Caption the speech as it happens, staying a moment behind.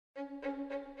Really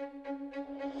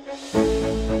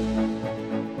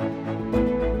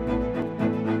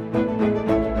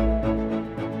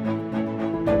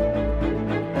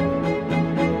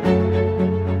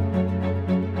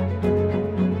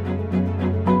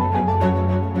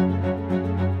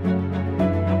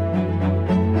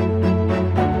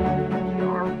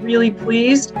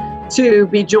pleased to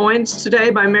be joined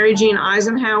today by Mary Jean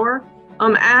Eisenhower.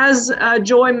 As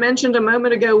Joy mentioned a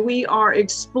moment ago, we are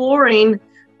exploring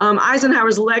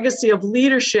Eisenhower's legacy of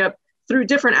leadership through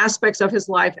different aspects of his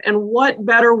life. And what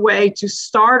better way to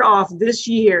start off this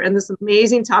year and this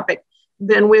amazing topic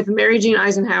than with Mary Jean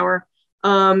Eisenhower.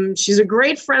 She's a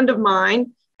great friend of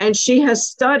mine, and she has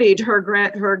studied her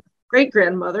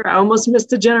great-grandmother. I almost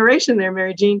missed a generation there,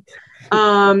 Mary Jean.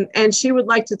 And she would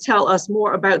like to tell us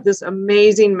more about this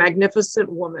amazing,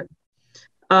 magnificent woman.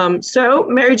 So,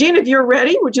 Mary Jean, if you're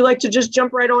ready, would you like to just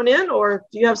jump right on in, or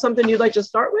do you have something you'd like to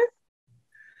start with?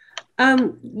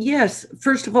 Yes.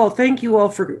 First of all, thank you all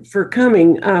for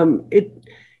coming.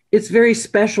 It's very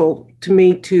special to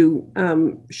me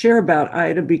to share about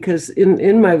Ida, because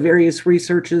in my various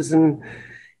researches and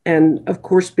of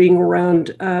course being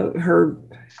around her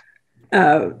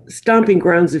stomping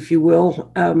grounds, if you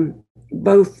will,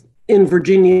 both in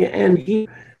Virginia and here,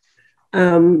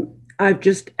 I've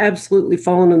just absolutely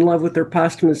fallen in love with her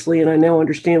posthumously, and I now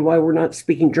understand why we're not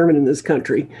speaking German in this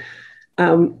country.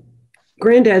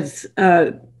 Granddad's,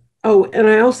 and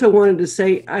I also wanted to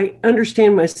say, I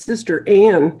understand my sister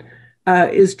Anne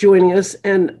is joining us,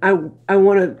 and I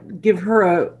want to give her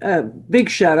a big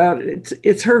shout out.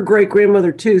 It's her great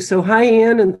grandmother too. So hi,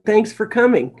 Anne, and thanks for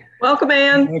coming. Welcome,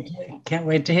 Anne. Can't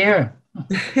wait to hear.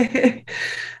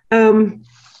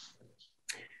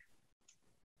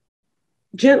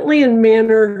 Gently in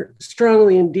manner,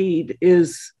 strongly indeed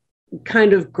is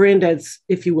kind of Granddad's,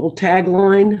 if you will,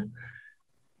 tagline,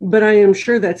 but I am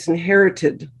sure that's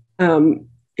inherited.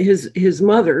 His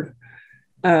mother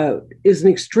is an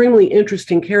extremely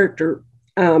interesting character,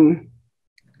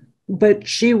 but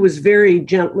she was very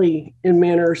gently in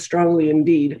manner, strongly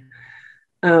indeed.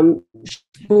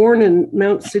 Born in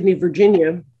Mount Sidney,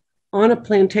 Virginia, on a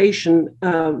plantation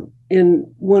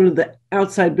in one of the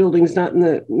outside buildings, not in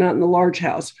the large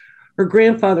house. Her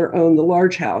grandfather owned the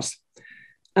large house,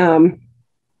 and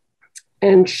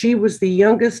she was the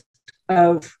youngest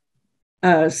of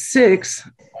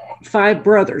five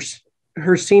brothers,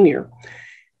 her senior.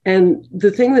 And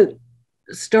the thing that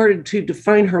started to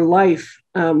define her life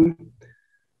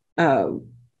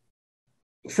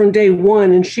from day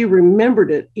one, and she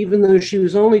remembered it, even though she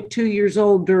was only 2 years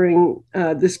old during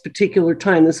this particular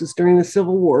time. This was during the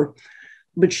Civil War,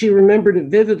 but she remembered it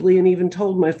vividly and even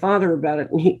told my father about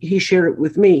it, and he shared it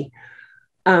with me.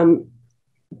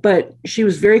 But she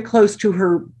was very close to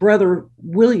her brother,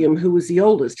 William, who was the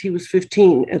oldest. He was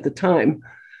 15 at the time.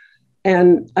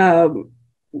 And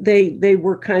they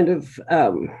were kind of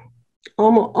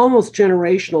almost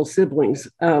generational siblings.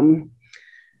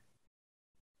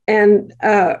 And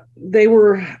they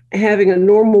were having a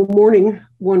normal morning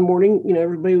one morning. You know,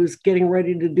 everybody was getting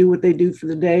ready to do what they do for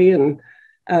the day. And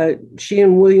she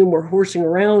and William were horsing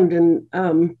around,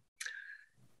 and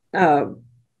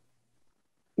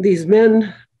these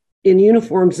men in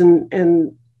uniforms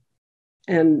and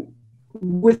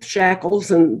with shackles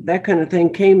and that kind of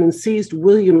thing came and seized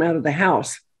William out of the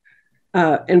house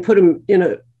and put him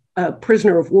in a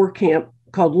prisoner of war camp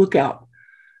called Lookout.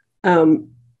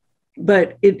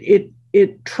 But it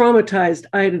traumatized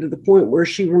Ida to the point where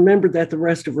she remembered that the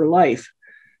rest of her life.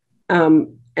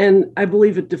 And I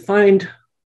believe it defined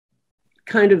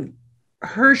kind of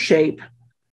her shape,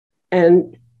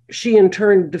 and she in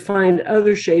turn defined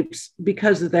other shapes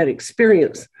because of that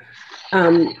experience.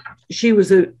 She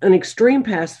was an extreme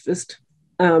pacifist,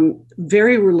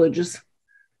 very religious,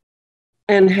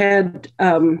 and had,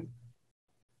 let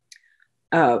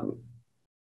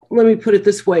me put it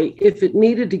this way, if it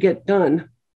needed to get done,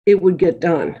 it would get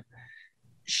done.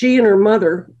 She and her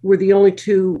mother were the only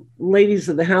two ladies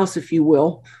of the house, if you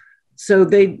will. So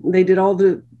they did all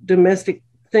the domestic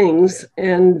things.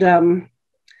 And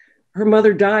her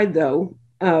mother died, though,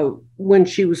 when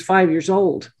she was 5 years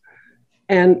old.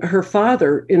 And her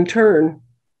father, in turn,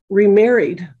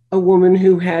 remarried a woman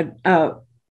who had 4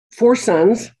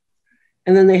 sons,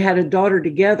 and then they had a daughter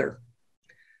together.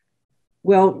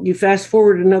 Well, you fast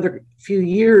forward another few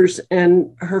years,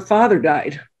 and her father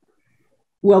died.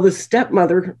 Well, the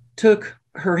stepmother took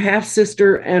her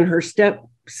half-sister and her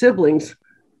step-siblings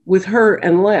with her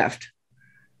and left.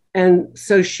 And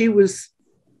so she was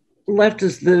left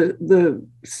as the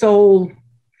sole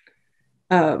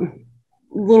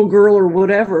little girl or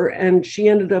whatever, and she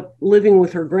ended up living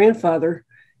with her grandfather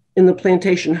in the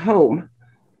plantation home.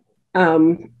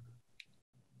 And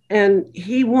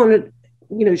he wanted,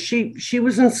 she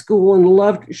was in school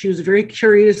and she was very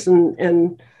curious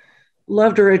and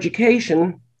loved her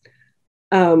education.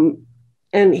 And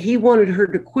he wanted her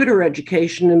to quit her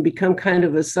education and become kind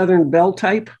of a Southern belle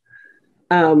type,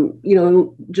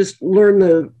 just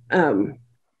learn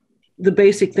the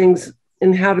basic things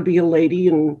and how to be a lady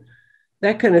and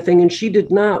that kind of thing. And she did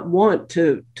not want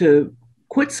to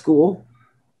quit school.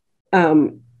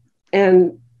 And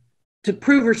to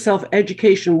prove herself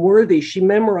education worthy, she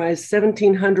memorized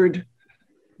 1,700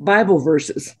 Bible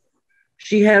verses.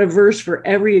 She had a verse for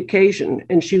every occasion,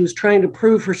 and she was trying to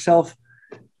prove herself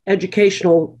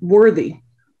educational worthy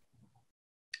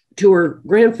to her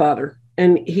grandfather.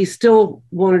 And he still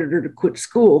wanted her to quit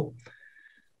school.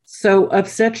 So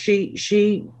upset,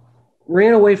 she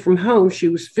ran away from home. She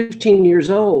was 15 years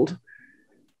old.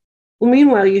 Well,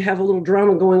 meanwhile, you have a little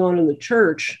drama going on in the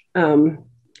church.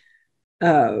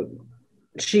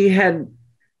 She had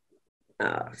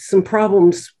some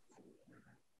problems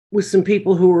with some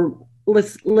people who were,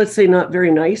 let's say, not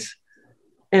very nice.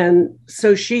 And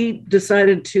so she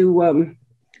decided to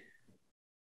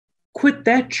quit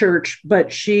that church,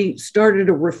 but she started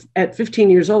at 15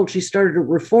 years old, she started a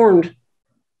Reformed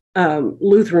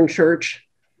Lutheran church,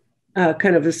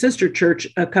 kind of a sister church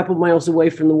a couple miles away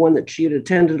from the one that she had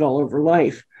attended all of her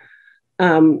life,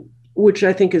 which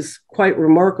I think is quite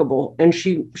remarkable. And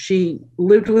she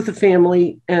lived with a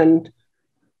family and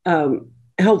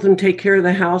helped them take care of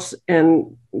the house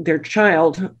and their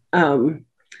child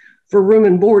for room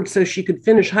and board so she could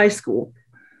finish high school.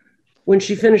 When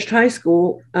she finished high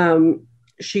school,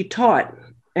 she taught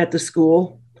at the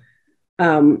school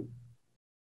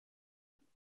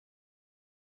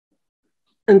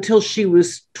until she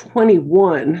was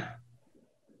 21.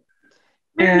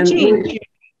 Mary Jean,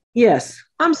 yes.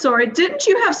 I'm sorry, didn't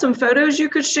you have some photos you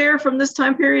could share from this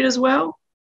time period as well?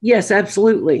 Yes,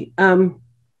 absolutely.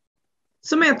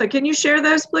 Samantha, can you share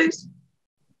those, please?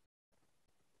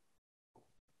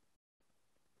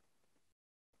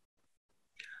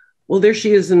 Well, there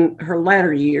she is in her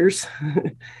latter years.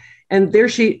 And there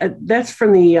that's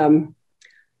from the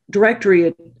directory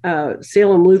at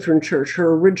Salem Lutheran Church,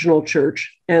 her original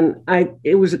church. And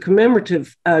it was a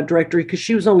commemorative directory because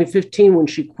she was only 15 when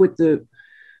she quit the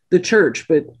church.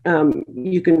 But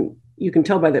you can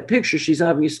tell by that picture, she's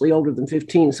obviously older than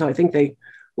 15. So I think they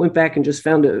went back and just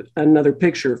found another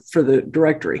picture for the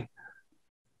directory.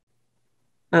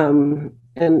 And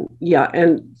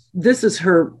this is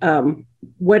her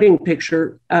wedding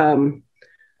picture on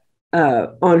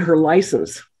her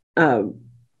license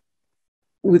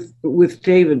with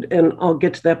David, and I'll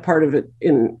get to that part of it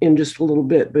in just a little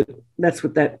bit, but that's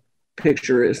what that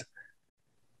picture is.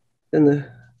 And the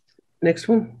next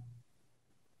one.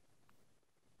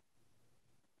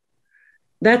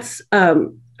 That's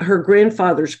her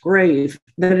grandfather's grave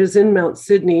that is in Mount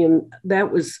Sidney, and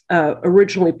that was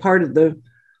originally part of the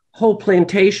whole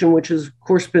plantation, which has, of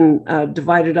course, been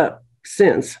divided up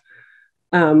since.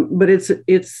 But it's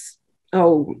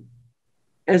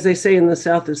as they say in the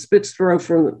South, a spit's throw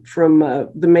from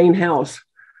the main house.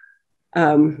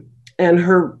 And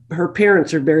her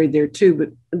parents are buried there too, but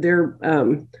their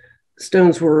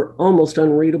stones were almost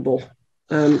unreadable.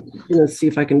 Let's see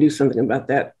if I can do something about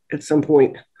that at some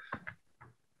point.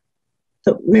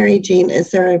 So, Mary Jean,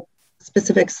 is there a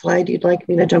specific slide you'd like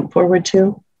me to jump forward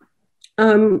to?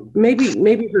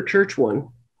 Maybe her church one.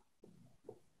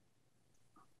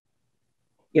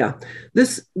 Yeah,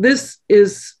 this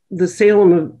is the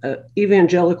Salem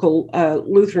Evangelical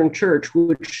Lutheran Church,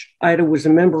 which Ida was a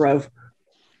member of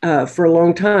for a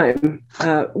long time.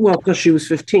 Because she was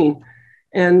 15,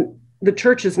 and the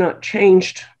church has not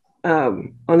changed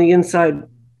on the inside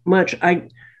much. I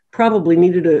probably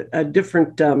needed a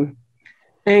different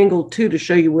angle too to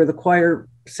show you where the choir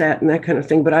sat and that kind of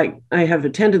thing. But I have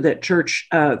attended that church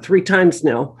 3 times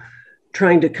now,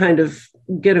 trying to kind of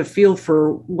get a feel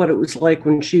for what it was like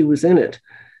when she was in it.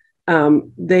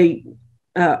 They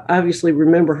obviously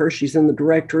remember her. She's in the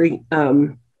directory.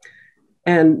 And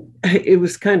it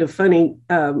was kind of funny.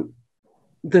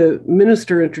 The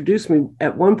minister introduced me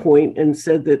at one point and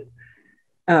said that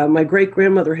my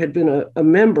great-grandmother had been a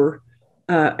member,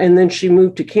 and then she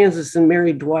moved to Kansas and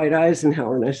married Dwight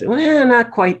Eisenhower. And I said, well,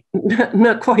 not quite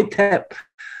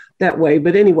that way.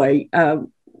 But anyway,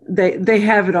 they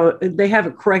have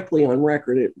it correctly on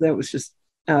record. That was just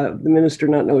the minister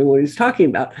not knowing what he was talking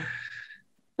about.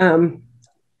 And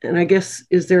I guess,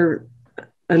 is there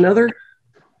another,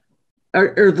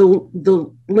 or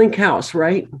the Link House,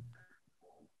 right?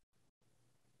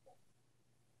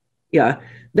 Yeah,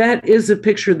 that is a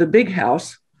picture of the big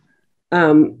house.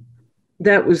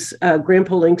 That was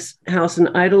Grandpa Link's house,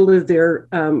 and Ida lived there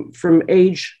from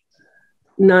age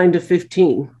 9 to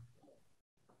 15.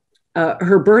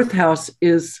 Her birth house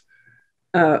is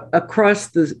across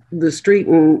the street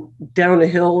and down a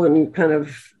hill and kind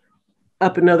of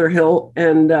up another hill.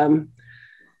 And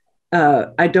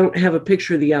I don't have a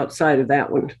picture of the outside of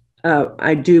that one.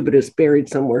 I do, but it's buried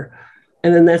somewhere.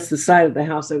 And then that's the side of the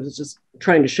house. I was just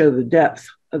trying to show the depth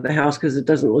of the house because it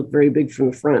doesn't look very big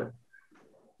from the front,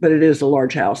 but it is a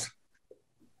large house.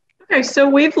 Okay, so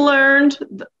we've learned,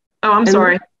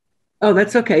 sorry. Oh,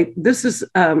 that's okay. This is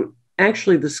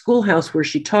actually the schoolhouse where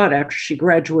she taught after she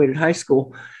graduated high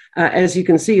school. As you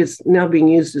can see, it's now being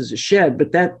used as a shed,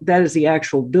 but that is the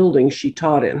actual building she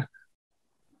taught in.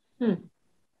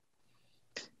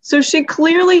 So she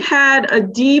clearly had a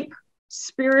deep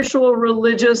spiritual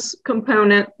religious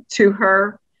component to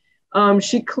her.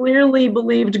 She clearly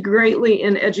believed greatly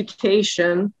in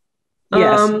education.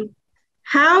 Yes.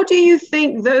 How do you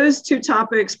think those two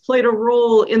topics played a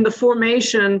role in the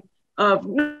formation of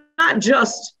not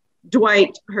just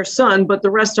Dwight, her son, but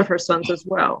the rest of her sons as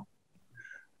well?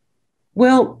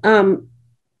 Well,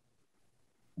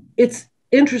 it's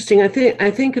interesting. I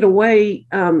think in a way,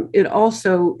 it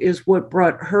also is what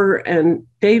brought her and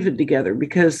David together,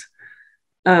 because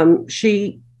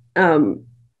she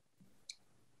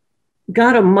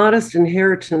got a modest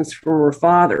inheritance from her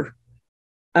father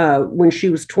when she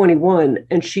was 21,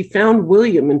 and she found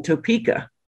William in Topeka.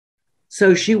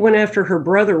 So she went after her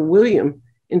brother, William,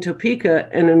 in Topeka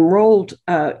and enrolled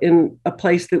in a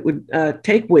place that would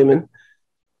take women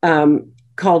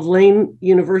called Lane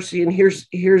University. And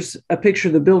here's a picture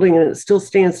of the building, and it still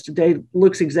stands today,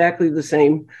 looks exactly the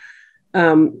same.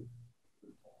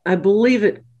 I believe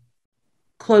it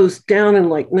closed down in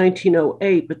like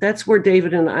 1908, but that's where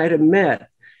David and Ida met.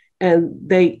 And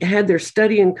they had their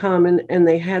study in common, and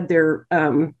they had their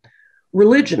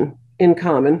religion in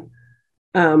common.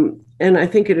 And I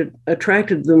think it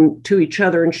attracted them to each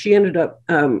other. And she ended up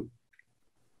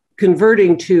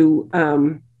converting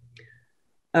to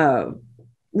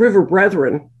River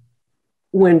Brethren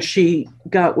when she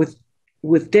got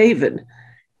with David.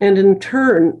 And in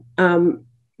turn,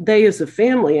 they as a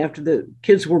family, after the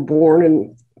kids were born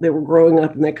and they were growing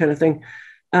up and that kind of thing,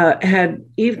 had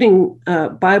evening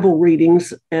Bible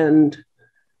readings and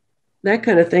that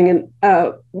kind of thing. And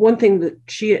one thing that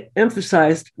she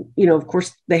emphasized, of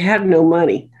course, they had no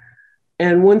money.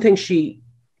 And one thing she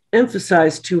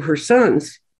emphasized to her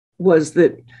sons was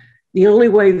that the only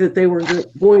way that they were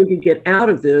going to get out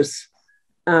of this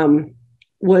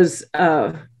was,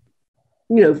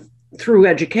 through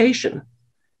education.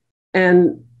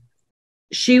 And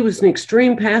she was an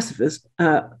extreme pacifist,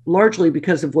 largely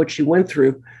because of what she went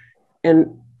through.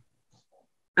 And,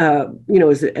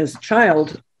 as a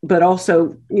child, but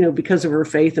also, because of her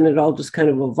faith, and it all just kind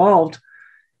of evolved.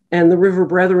 And the River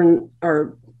Brethren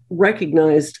are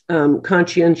recognized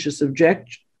conscientious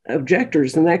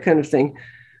objectors and that kind of thing.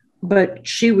 But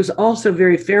she was also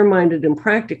very fair-minded and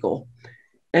practical.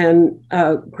 And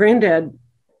Granddad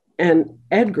and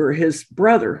Edgar, his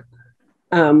brother,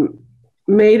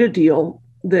 made a deal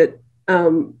that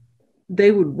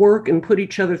they would work and put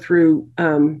each other through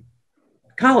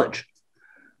college.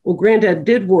 Well, Granddad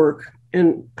did work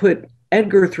and put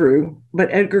Edgar through, but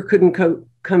Edgar couldn't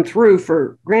come through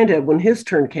for Granddad when his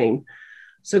turn came.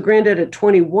 So Granddad at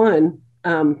 21,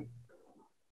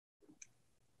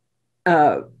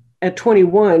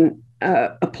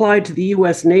 applied to the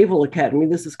U.S. Naval Academy.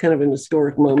 This is kind of an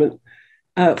historic moment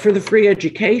for the free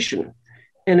education.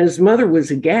 And his mother was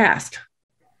aghast,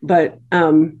 but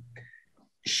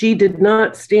she did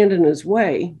not stand in his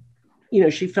way.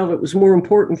 She felt it was more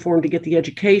important for him to get the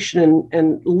education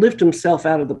and lift himself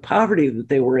out of the poverty that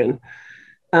they were in.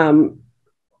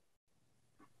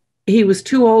 He was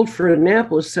too old for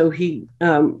Annapolis, so he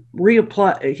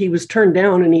reapplied. He was turned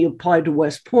down, and he applied to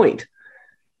West Point,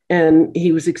 and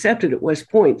he was accepted at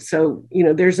West Point. So,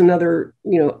 there's another,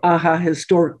 aha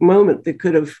historic moment that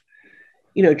could have,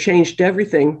 changed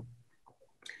everything.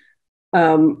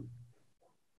 But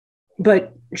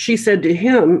she said to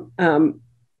him,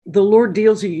 the Lord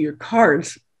deals you your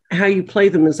cards. How you play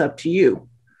them is up to you,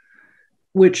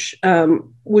 which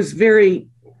was very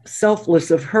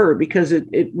selfless of her, because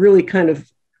it really kind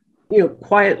of,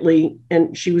 quietly,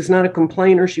 and she was not a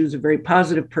complainer. She was a very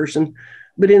positive person,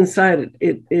 but inside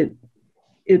it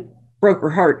broke her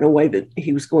heart in a way that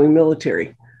he was going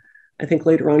military. I think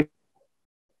later on.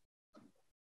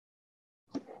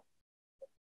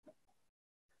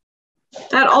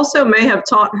 That also may have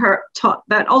taught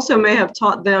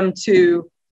them to,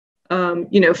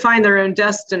 find their own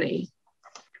destiny.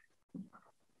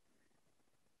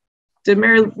 Did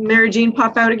Mary Jean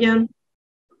pop out again?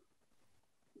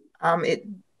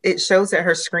 It shows that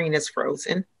her screen is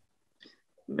frozen.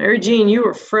 Mary Jean, you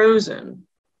are frozen.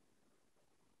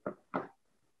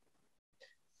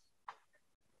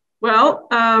 Well,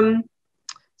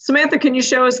 Samantha, can you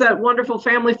show us that wonderful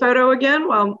family photo again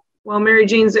while Mary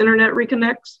Jean's internet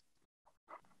reconnects?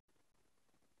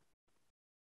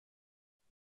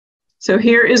 So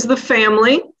here is the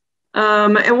family.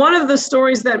 And one of the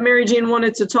stories that Mary Jean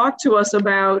wanted to talk to us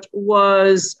about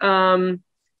was the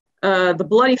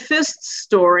Bloody Fist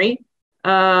story,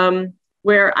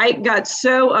 where Ike got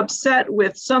so upset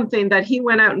with something that he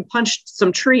went out and punched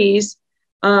some trees.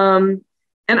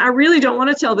 And I really don't want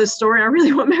to tell this story. I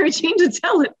really want Mary Jean to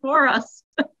tell it for us.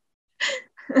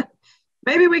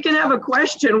 Maybe we can have a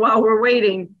question while we're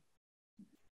waiting.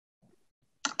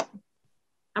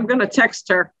 I'm going to text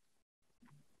her.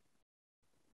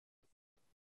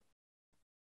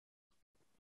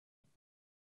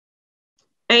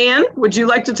 Anne, would you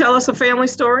like to tell us a family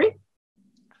story?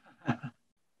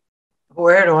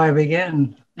 Where do I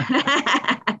begin?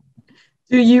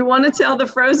 Do you want to tell the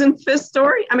frozen fist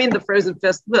story? I mean, the frozen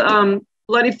fist, the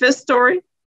bloody fist story?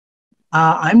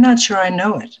 I'm not sure I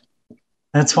know it.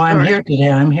 That's why I'm here today.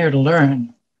 I'm here to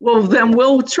learn. Well, then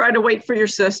we'll try to wait for your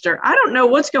sister. I don't know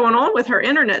what's going on with her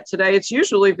internet today. It's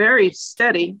usually very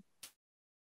steady.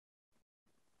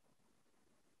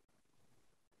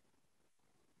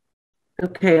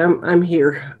 Okay, I'm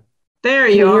here. There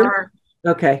you are.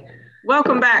 Okay.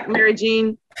 Welcome back, Mary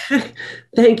Jean.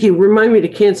 Thank you. Remind me to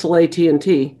cancel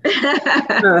AT&T.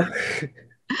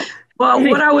 Well,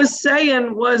 what I was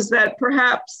saying was that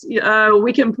perhaps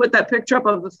we can put that picture up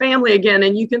of the family again,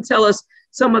 and you can tell us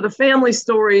some of the family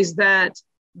stories that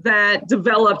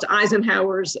developed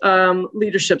Eisenhower's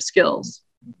leadership skills.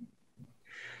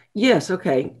 Yes.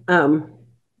 Okay.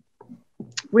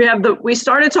 We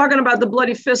started talking about the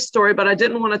Bloody Fist story, but I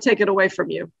didn't want to take it away from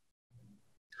you.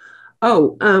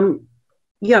 Oh,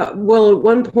 yeah. Well, at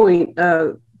one point,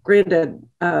 Granddad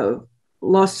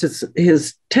lost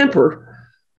his temper.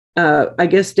 I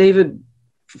guess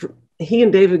he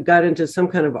and David got into some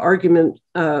kind of argument.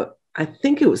 I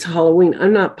think it was Halloween.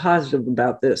 I'm not positive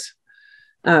about this,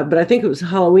 but I think it was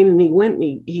Halloween, and he went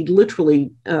and he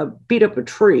literally beat up a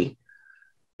tree,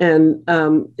 and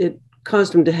it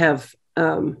caused him to have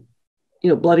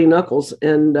bloody knuckles.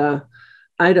 And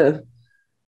Ida,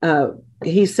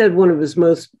 he said one of his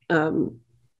most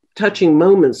touching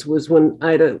moments was when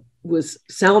Ida was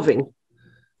salving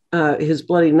his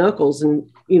bloody knuckles.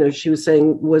 And, she was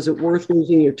saying, was it worth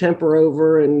losing your temper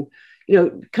over? And,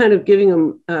 kind of giving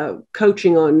him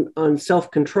coaching on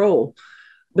self-control.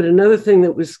 But another thing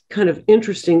that was kind of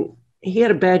interesting, he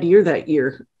had a bad year that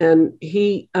year, and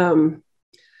he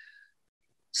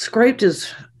scraped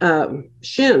his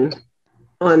shin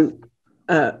on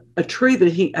a tree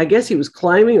that I guess he was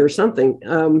climbing or something.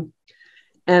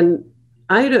 And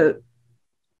Ida,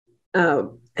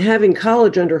 having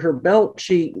college under her belt,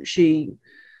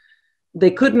 they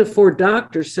couldn't afford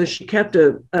doctors, so she kept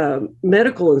a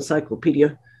medical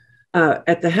encyclopedia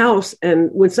at the house. And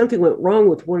when something went wrong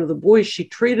with one of the boys, she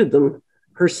treated them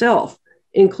herself,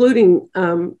 including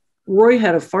Roy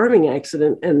had a farming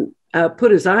accident and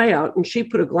put his eye out, and she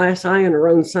put a glass eye on her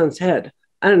own son's head.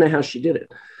 I don't know how she did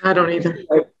it. I don't either.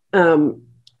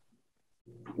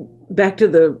 Back to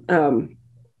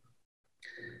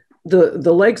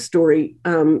the leg story.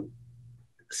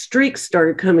 Streaks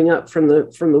started coming up from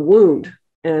the wound,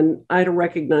 and Ida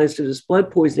recognized it as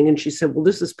blood poisoning. And she said, well,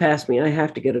 this is past me. I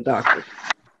have to get a doctor.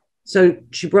 So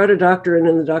she brought a doctor in,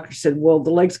 and the doctor said, well,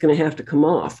 the leg's going to have to come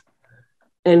off.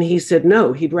 And he said,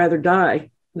 no, he'd rather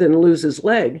die than lose his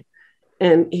leg.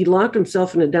 And he locked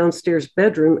himself in a downstairs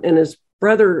bedroom, and his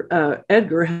brother,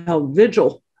 Edgar, held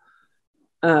vigil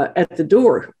at the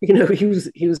door.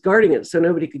 He was guarding it so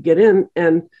nobody could get in.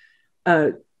 And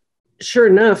sure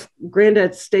enough,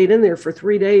 Granddad stayed in there for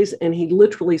 3 days, and he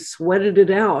literally sweated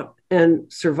it out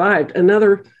and survived.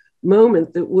 Another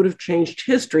moment that would have changed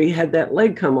history had that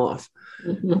leg come off.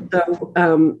 Mm-hmm.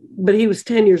 So, but he was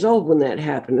 10 years old when that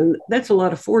happened. And that's a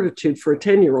lot of fortitude for a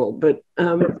 10-year-old. But,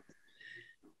 and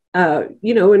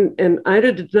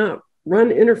Ida did not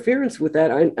run interference with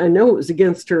that. I know it was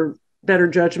against her better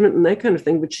judgment and that kind of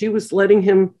thing, but she was letting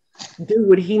him do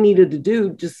what he needed to do,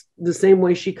 just the same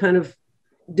way she kind of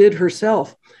did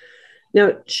herself.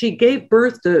 Now, she gave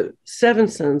birth to 7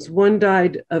 sons. One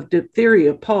died of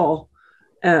diphtheria, Paul,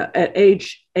 at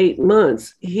age 8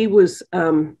 months. He was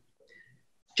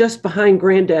just behind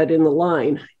Granddad in the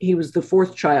line. He was the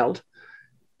 4th child.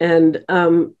 And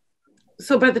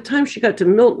so by the time she got to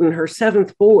Milton, her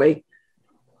 7th boy,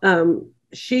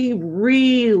 she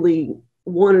really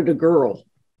wanted a girl.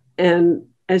 And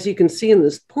as you can see in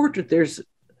this portrait, there's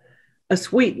a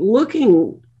sweet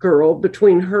looking girl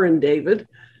between her and David,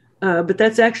 but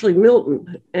that's actually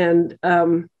Milton. And,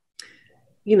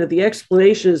 the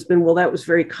explanation has been, well, that was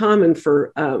very common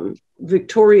for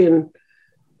Victorian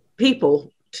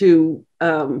people to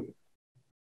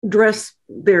dress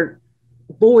their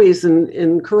boys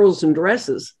in curls and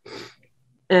dresses.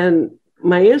 And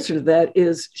my answer to that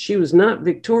is she was not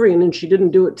Victorian, and she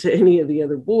didn't do it to any of the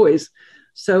other boys.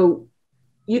 So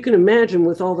you can imagine,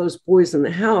 with all those boys in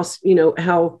the house,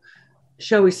 how,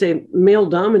 shall we say, male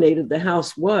dominated the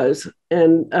house was.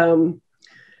 And,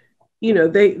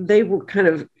 they were kind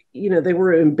of, they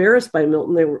were embarrassed by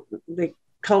Milton. They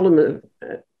called him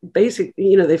a basic,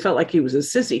 they felt like he was a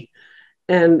sissy.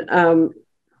 And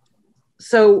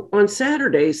so on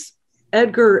Saturdays,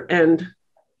 Edgar and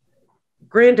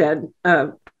Granddad,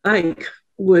 Ike,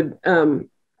 would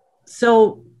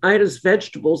sell Ida's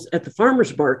vegetables at the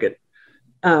farmer's market,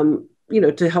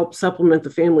 to help supplement the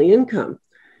family income.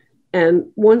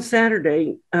 And one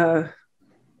Saturday,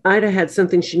 Ida had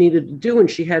something she needed to do, and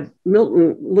she had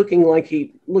Milton looking like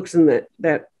he looks in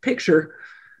that picture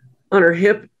on her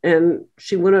hip. And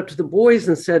she went up to the boys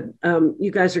and said,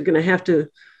 you guys are going to have to,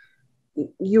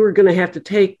 you are going to have to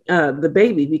take the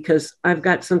baby, because I've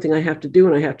got something I have to do,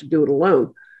 and I have to do it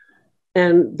alone.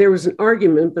 And there was an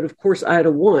argument, but of course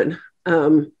Ida won.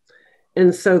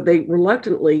 And so they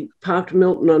reluctantly popped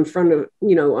Milton on the front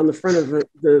of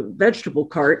the vegetable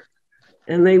cart,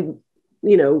 and they,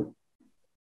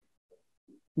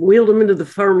 wheeled him into the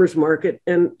farmer's market,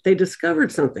 and they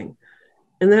discovered something.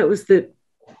 And that was that,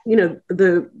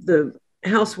 the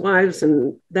housewives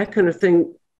and that kind of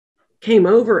thing came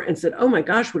over and said, oh my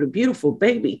gosh, what a beautiful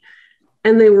baby.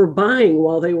 And they were buying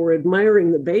while they were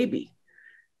admiring the baby.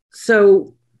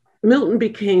 So Milton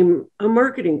became a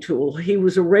marketing tool. He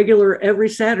was a regular every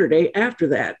Saturday after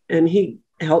that, and he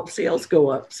helped sales go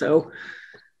up. So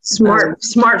smart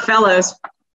fellows.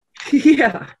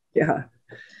 Yeah.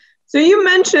 So you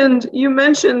mentioned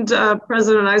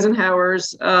President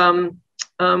Eisenhower's known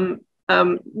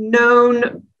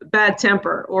bad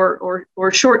temper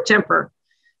or short temper.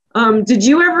 Did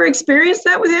you ever experience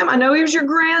that with him? I know he was your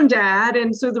granddad,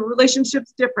 and so the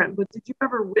relationship's different, but did you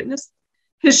ever witness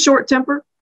his short temper?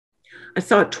 I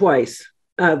saw it twice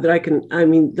that I can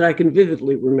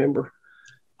vividly remember.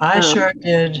 I sure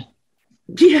did.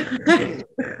 Yeah.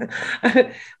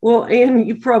 Well, Anne,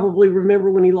 you probably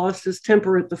remember when he lost his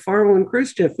temper at the farm when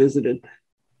Khrushchev visited.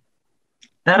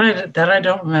 That I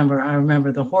don't remember. I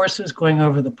remember the horses going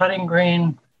over the putting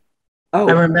green. Oh.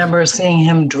 I remember seeing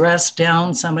him dress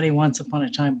down somebody once upon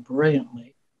a time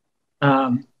brilliantly.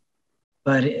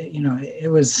 But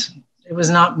it was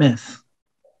not myth.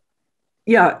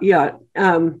 Yeah.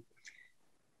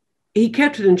 He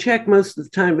kept it in check most of the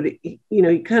time, but he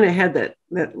kind of had that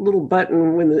little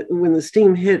button when the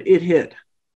steam hit, it hit.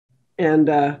 And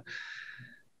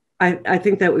I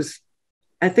think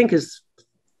his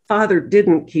father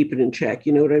didn't keep it in check.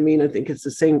 You know what I mean? I think it's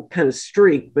the same kind of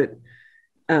streak, but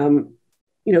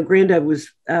Granddad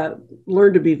was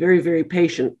learned to be very, very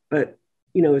patient, but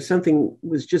if something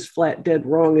was just flat dead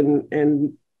wrong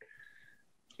and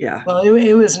yeah. Well,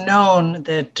 it was known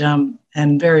that,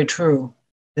 and very true,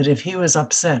 that if he was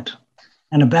upset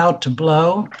and about to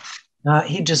blow,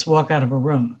 he'd just walk out of a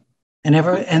room. And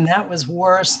that was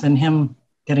worse than him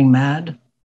getting mad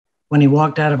when he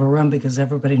walked out of a room, because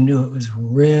everybody knew it was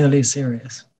really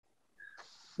serious.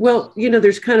 Well,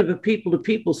 there's kind of a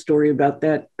people-to-people story about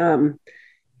that.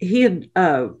 He had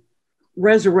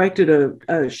resurrected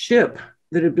a ship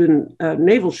that had been a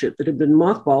naval ship that had been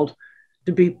mothballed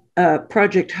to be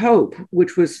Project Hope,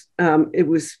 which was it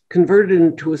was converted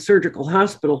into a surgical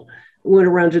hospital, went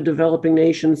around to developing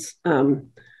nations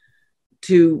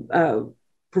to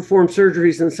perform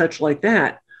surgeries and such like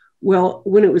that. Well,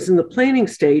 when it was in the planning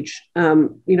stage,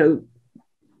 Granddad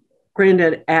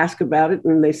asked about it,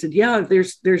 and they said, yeah,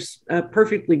 there's a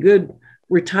perfectly good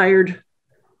retired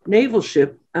naval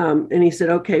ship. And he said,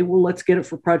 okay, well, let's get it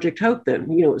for Project Hope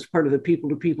then. It was part of the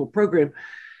people-to-people program.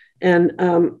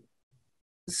 And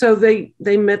so they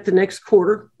met the next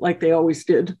quarter, like they always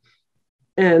did.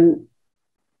 And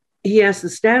he asked the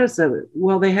status of it.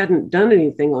 Well, they hadn't done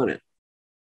anything on it.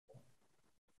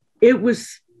 It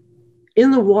was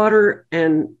in the water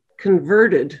and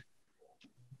converted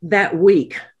that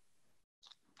week.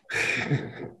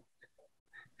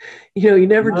 He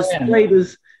never displayed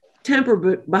his temper,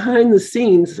 but behind the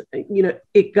scenes,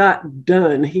 it got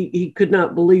done. He could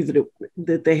not believe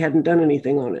that they hadn't done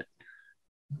anything on it.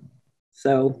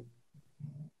 So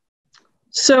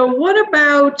what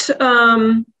about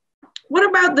what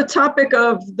about the topic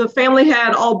of the family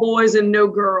had all boys and no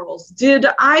girls? Did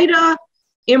Ida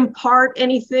impart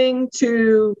anything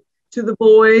to the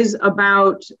boys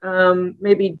about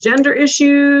maybe gender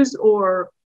issues or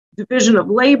division of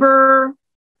labor?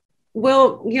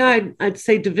 Well, yeah, I'd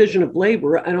say division of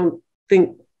labor. I don't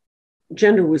think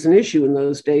gender was an issue in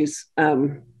those days,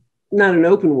 not an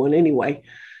open one anyway.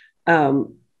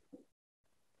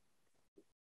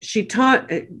 She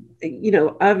taught,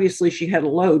 obviously she had a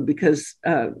load because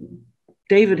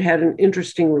David had an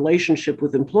interesting relationship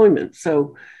with employment.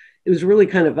 So it was really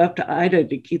kind of up to Ida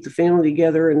to keep the family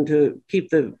together and to keep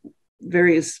the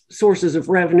various sources of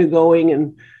revenue going.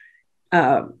 And,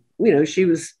 she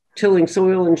was tilling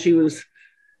soil, and she was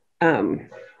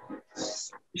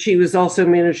also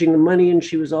managing the money, and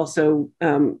she was also,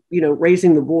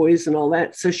 raising the boys and all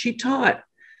that. So she taught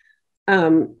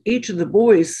each of the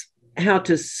boys how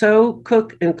to sew,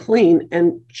 cook, and clean.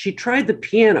 And she tried the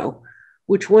piano,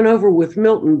 which went over with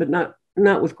Milton, but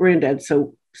not with Granddad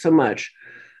so much.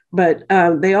 But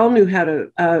they all knew how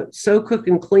to sew, cook,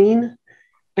 and clean.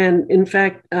 And in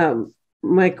fact,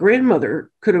 my grandmother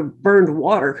could have burned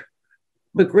water,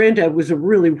 but Granddad was a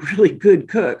really, really good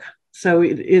cook. So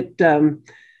he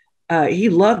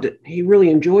loved it. He really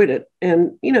enjoyed it.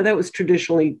 And, that was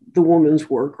traditionally the woman's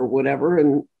work or whatever.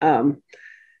 And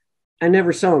I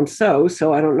never saw him sew,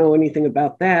 so I don't know anything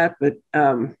about that. But,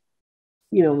 a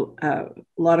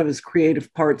lot of his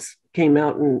creative parts came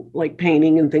out in like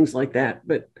painting and things like that.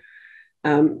 But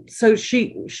so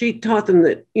she taught them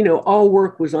that, all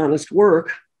work was honest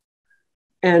work.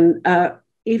 And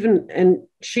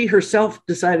she herself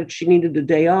decided she needed a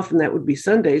day off, and that would be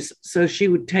Sundays. So she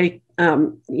would take,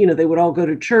 they would all go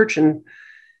to church, and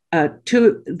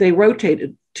they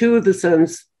rotated. Two of the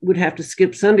sons would have to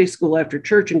skip Sunday school after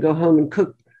church and go home and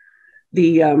cook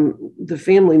the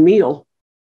family meal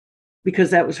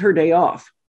because that was her day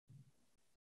off.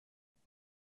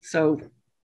 So,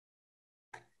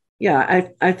 yeah,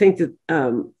 I think that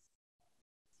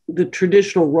the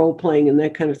traditional role playing and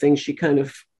that kind of thing, she kind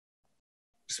of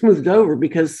smoothed over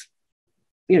because,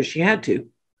 she had to.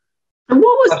 And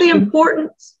what was the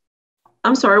importance?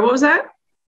 I'm sorry, what was that?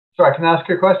 Sorry, can I ask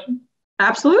you a question?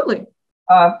 Absolutely.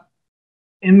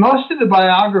 In most of the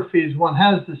biographies, one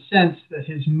has the sense that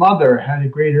his mother had a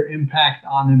greater impact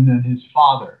on him than his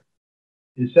father.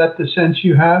 Is that the sense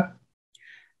you have?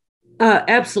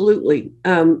 Absolutely.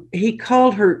 He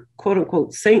called her, quote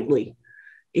unquote, saintly.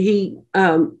 He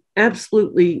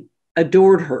absolutely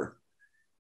adored her.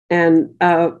 And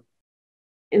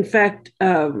in fact,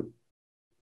 in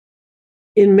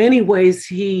many ways,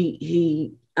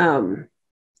 he honored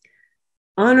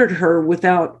her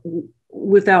without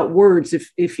words,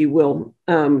 if you will.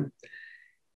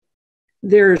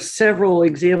 There are several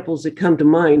examples that come to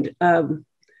mind.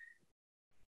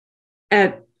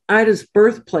 At Ida's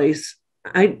birthplace,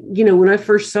 when I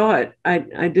first saw it, I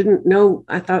didn't know.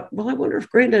 I thought, well, I wonder if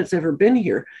Granddad's ever been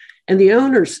here. And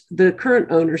the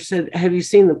current owner said, "Have you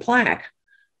seen the plaque?"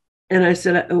 And I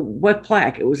said, "What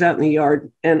plaque?" It was out in the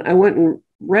yard. And I went and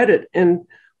read it. And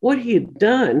what he had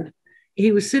done,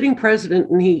 he was sitting president,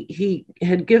 and he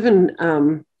had given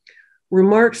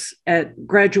remarks at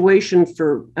graduation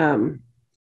for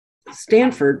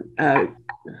Stanford.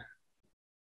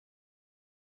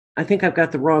 I think I've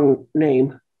got the wrong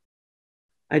name.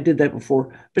 I did that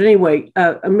before. But anyway,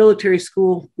 a military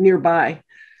school nearby.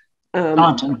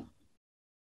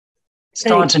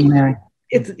 Staunton, Mary.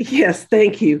 Yes,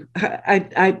 thank you.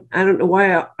 I don't know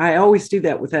why I always do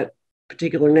that with that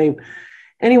particular name.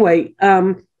 Anyway,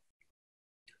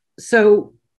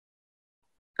 so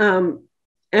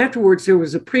afterwards, there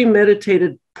was a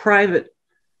premeditated private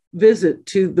visit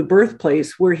to the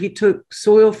birthplace where he took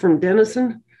soil from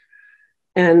Denison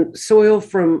and soil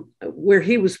from where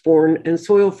he was born and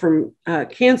soil from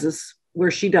Kansas,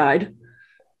 where she died,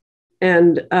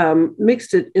 and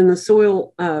mixed it in the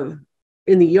soil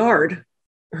in the yard,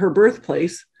 her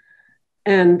birthplace,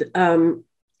 and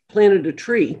planted a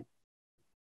tree,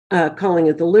 calling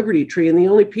it the Liberty Tree. And the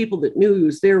only people that knew he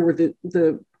was there were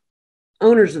the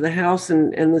owners of the house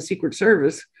and the Secret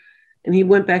Service. And he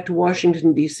went back to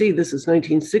Washington, D.C. This is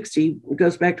 1960. He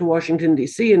goes back to Washington,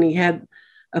 D.C., and he had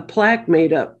a plaque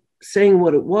made up saying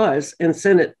what it was and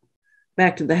sent it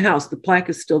back to the house. The plaque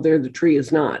is still there. The tree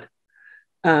is not.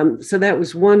 So that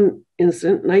was one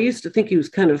incident. And I used to think he was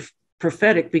kind of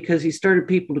prophetic because he started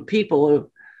People to People, a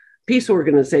peace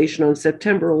organization, on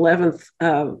September 11th,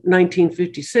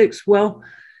 1956. Well,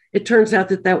 it turns out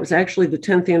that was actually the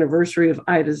 10th anniversary of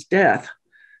Ida's death.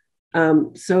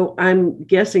 So I'm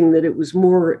guessing that it was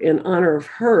more in honor of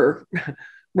her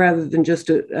rather than just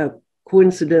a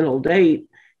coincidental date.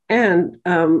 And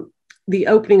the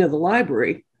opening of the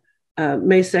library,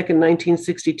 May 2nd,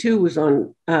 1962, was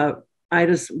on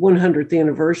Ida's 100th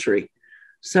anniversary.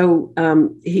 So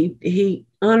he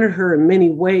honored her in many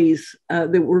ways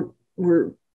that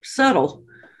were subtle,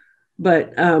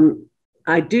 but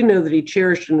I do know that he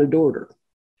cherished and adored her.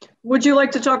 Would you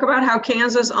like to talk about how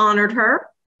Kansas honored her?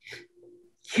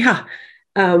 Yeah.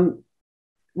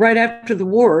 Right after the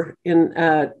war in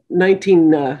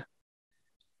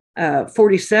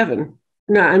 1947,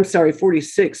 no, I'm sorry,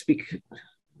 46,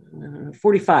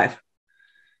 45,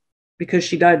 because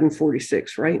she died in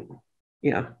 46, right?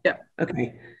 Yeah. Yeah.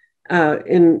 Okay.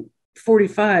 In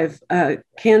 45,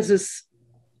 Kansas,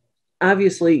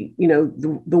 obviously,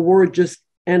 the war just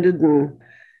ended, and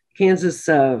Kansas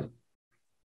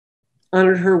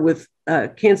honored her with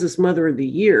Kansas Mother of the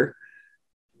Year.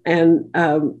 And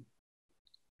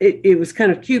it was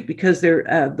kind of cute because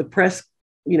the press,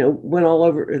 went all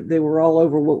over. They were all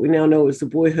over what we now know as the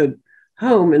Boyhood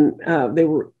Home, and they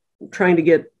were trying to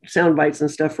get sound bites and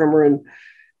stuff from her. And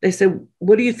they said,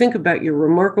 "What do you think about your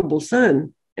remarkable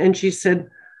son?" And she said,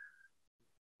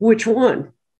 "Which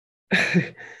one?"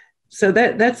 So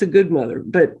that's a good mother.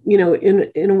 But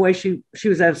in a way, she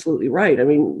was absolutely right. I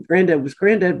mean, Granddad was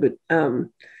Granddad, but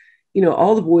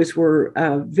all the boys were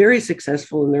very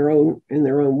successful in their own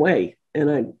way. And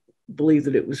I believe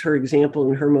that it was her example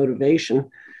and her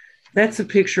motivation. That's a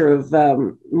picture of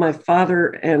my father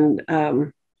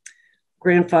and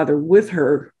grandfather with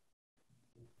her.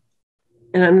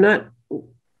 And I'm not,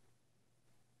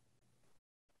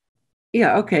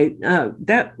 yeah, okay.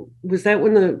 That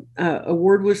when the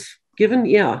award was given?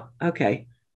 Yeah, okay.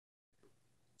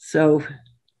 So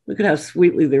look at how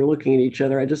sweetly they're looking at each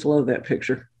other. I just love that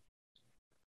picture.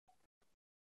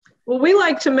 Well, we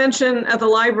like to mention at the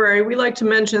library,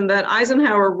 that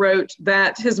Eisenhower wrote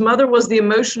that his mother was the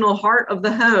emotional heart of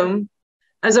the home,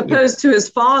 as opposed to his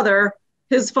father.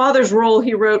 His father's role,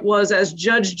 he wrote, was as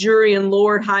judge, jury, and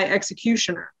Lord High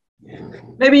Executioner.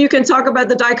 Maybe you can talk about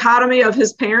the dichotomy of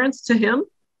his parents to him.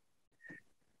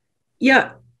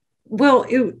 Yeah, well,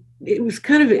 it was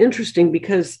kind of interesting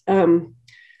because the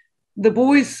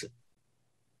boys,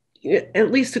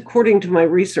 at least according to my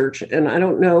research, and I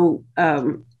don't know,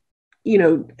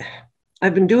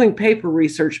 I've been doing paper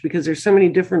research because there's so many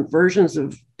different versions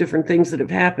of different things that have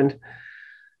happened,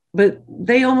 but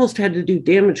they almost had to do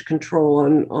damage control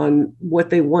on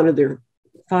what they wanted their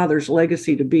father's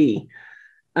legacy to be.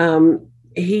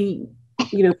 He,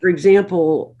 for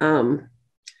example,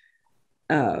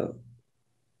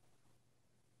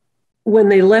 when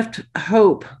they left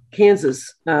Hope,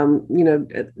 Kansas,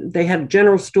 they had a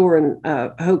general store in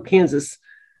Hope, Kansas,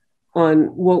 on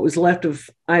what was left of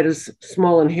Ida's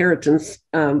small inheritance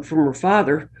from her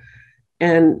father.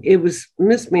 And it was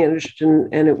mismanaged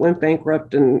and it went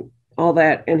bankrupt and all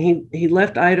that. And he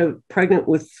left Ida pregnant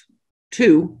with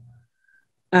two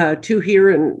here,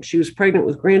 and she was pregnant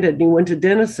with Granddad, and he went to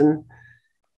Denison.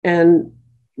 And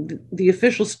the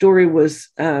official story was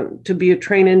to be a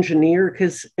train engineer,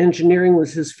 because engineering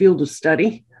was his field of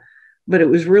study, but it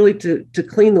was really to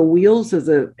clean the wheels of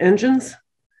the engines.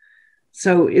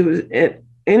 So it was,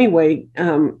 anyway,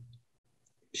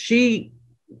 she,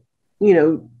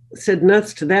 said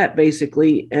nuts to that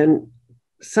basically. And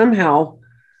somehow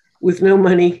with no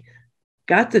money,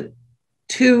 got the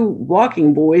two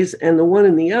walking boys and the one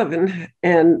in the oven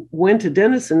and went to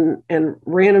Denison and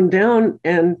ran them down.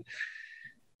 And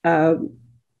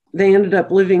they ended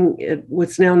up living at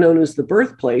what's now known as the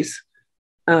birthplace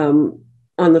on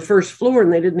the first floor,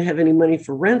 and they didn't have any money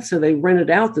for rent. So they rented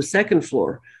out the second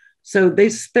floor. So they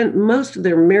spent most of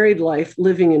their married life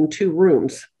living in two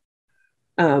rooms.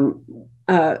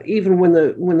 Even when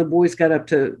the boys got up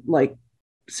to like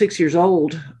 6 years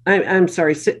old, I'm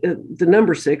sorry, the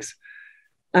number 6,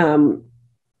 and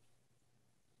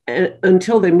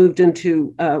until they moved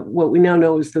into what we now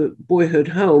know as the Boyhood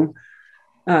Home.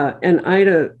 And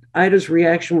Ida's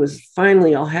reaction was,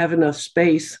 finally, I'll have enough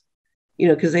space,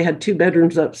 because they had 2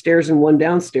 bedrooms upstairs and 1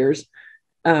 downstairs.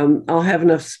 I'll have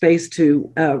enough space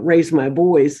to raise my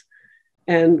boys.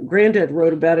 And Granddad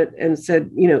wrote about it and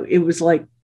said,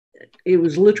 it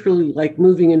was literally like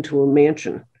moving into a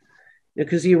mansion,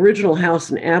 because the original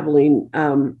house in Abilene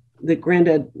that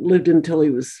Granddad lived in until he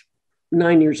was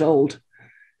 9 years old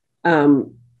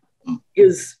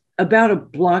is about a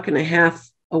block and a half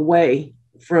away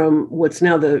from what's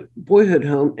now the Boyhood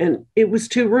Home. And it was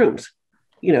 2 rooms.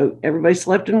 Everybody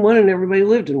slept in one and everybody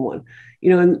lived in one.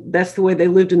 And that's the way they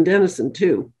lived in Denison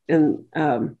too. And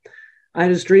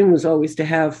Ida's dream was always to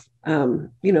have,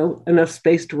 enough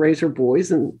space to raise her boys.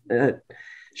 And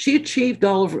she achieved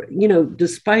all of her,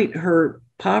 despite her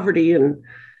poverty. And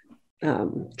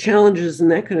challenges and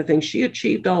that kind of thing, she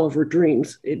achieved all of her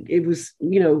dreams. It was,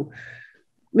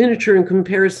 miniature in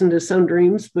comparison to some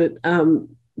dreams, but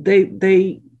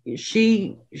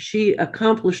she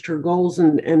accomplished her goals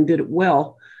and did it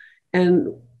well,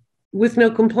 and with no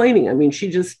complaining. I mean, she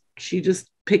just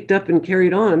picked up and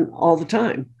carried on all the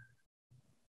time.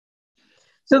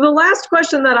 So the last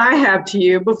question that I have to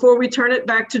you before we turn it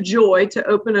back to Joy to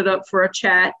open it up for a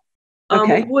chat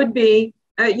would be,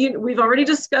 we've already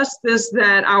discussed this,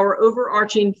 that our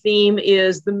overarching theme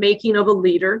is the making of a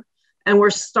leader. And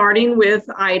we're starting with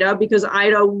Ida because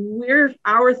Ida,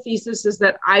 our thesis is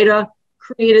that Ida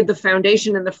created the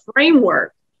foundation and the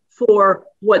framework for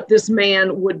what this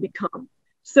man would become.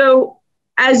 So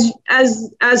as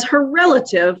her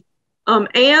relative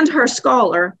and her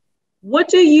scholar, what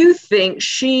do you think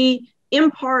she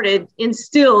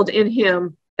instilled in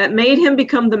him that made him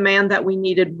become the man that we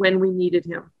needed when we needed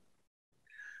him?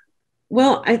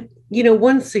 Well,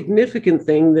 one significant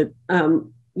thing that,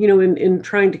 in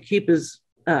trying to keep his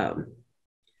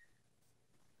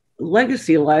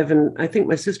legacy alive, and I think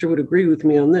my sister would agree with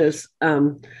me on this,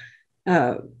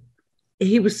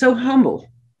 he was so humble,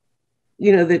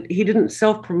 that he didn't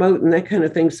self-promote and that kind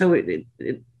of thing. So it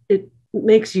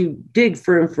makes you dig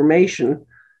for information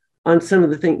on some of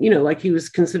the things, like he was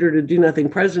considered a do-nothing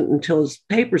president until his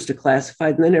papers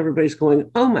declassified, and then everybody's going,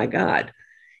 oh my God,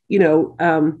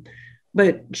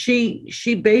 but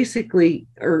she basically,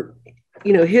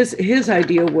 his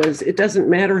idea was it doesn't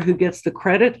matter who gets the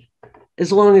credit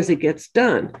as long as it gets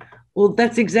done. Well,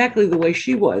 that's exactly the way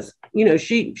she was.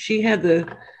 She had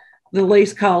the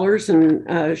lace collars,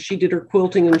 and she did her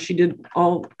quilting, and she did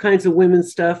all kinds of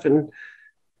women's stuff, and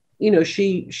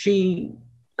she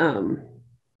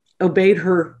obeyed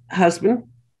her husband,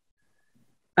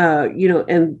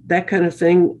 and that kind of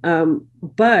thing.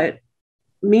 But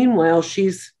meanwhile,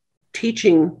 she's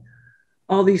teaching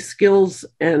all these skills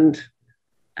and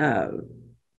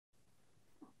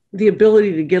the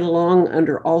ability to get along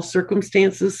under all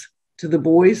circumstances to the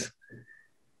boys.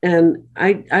 And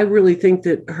I really think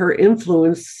that her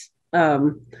influence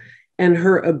and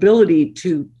her ability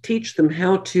to teach them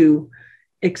how to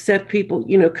accept people,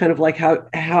 kind of like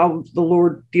how the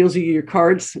Lord deals you your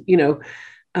cards, that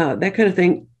kind of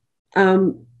thing.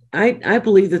 I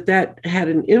believe that had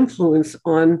an influence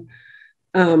on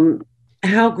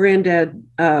how Granddad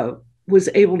was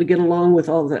able to get along with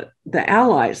all the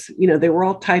allies. They were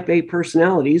all type A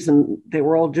personalities, and they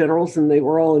were all generals, and they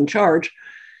were all in charge.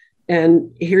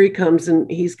 And here he comes, and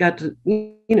he's got to,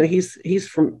 he's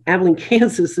from Abilene,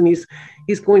 Kansas, and he's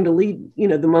going to lead,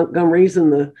 the Montgomerys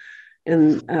and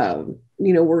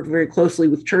work very closely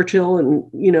with Churchill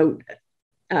and,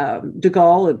 de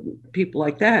Gaulle and people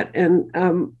like that.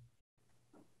 And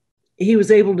he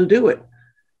was able to do it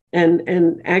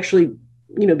and actually,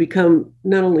 become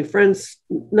not only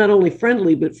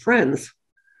friendly, but friends.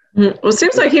 Well, it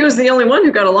seems like he was the only one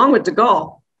who got along with de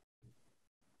Gaulle.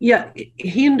 Yeah,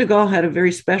 he and de Gaulle had a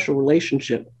very special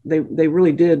relationship. They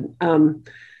really did. And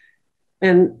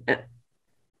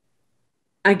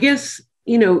I guess,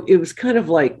 it was kind of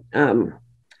like that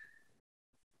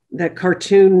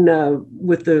cartoon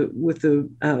with the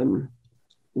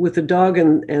dog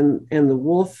and the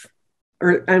wolf,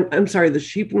 or I'm sorry, the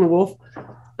sheep and the wolf.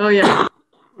 Oh yeah.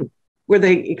 Where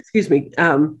they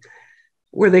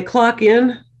clock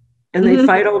in and they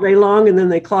fight all day long, and then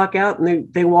they clock out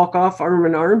and they walk off arm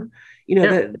in arm.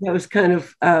 That was kind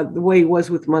of the way he was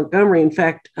with Montgomery. In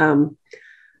fact,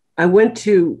 I went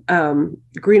to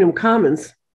Greenham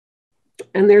Commons,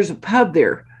 and there's a pub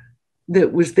there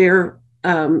that was there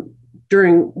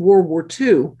during World War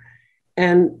II.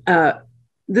 And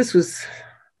this was,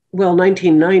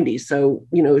 1990. So,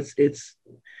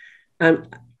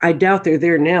 I doubt they're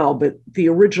there now, but the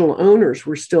original owners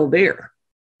were still there.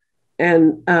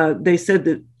 And they said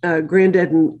that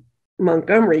Granddad and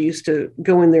Montgomery used to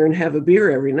go in there and have a beer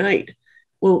every night.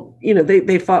 Well,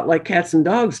 they fought like cats and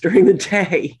dogs during the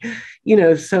day,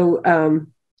 so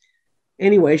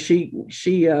anyway, she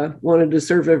wanted to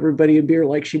serve everybody a beer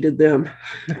like she did them.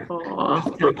 Oh,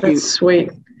 that's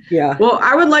sweet. Yeah. Well,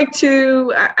 I would like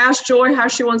to ask Joy how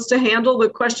she wants to handle the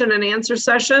question and answer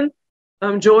session.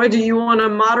 Joy, do you want to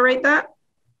moderate that?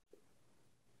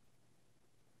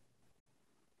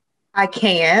 I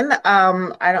can.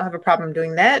 I don't have a problem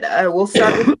doing that. We'll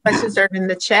start with the questions that are in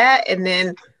the chat, and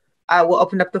then we'll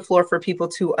open up the floor for people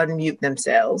to unmute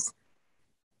themselves.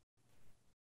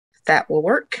 That will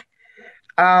work.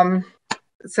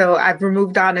 So I've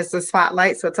removed Don as the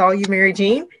spotlight, so it's all you, Mary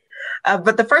Jean.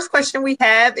 But the first question we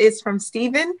have is from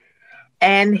Stephen,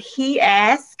 and he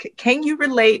asks, can you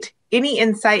relate any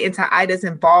insight into Ida's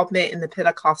involvement in the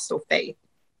Pentecostal faith?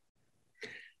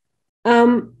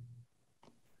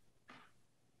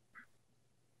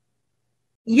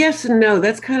 Yes and no.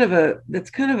 That's kind of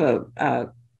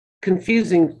a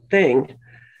confusing thing.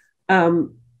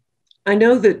 I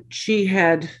know that she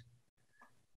had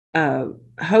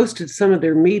hosted some of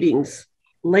their meetings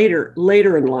later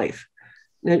in life.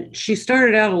 Now, she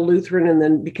started out a Lutheran and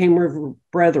then became River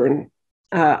Brethren.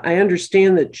 I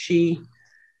understand that she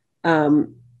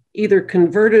either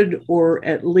converted or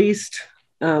at least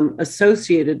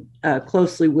associated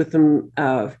closely with them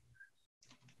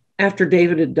after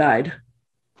David had died.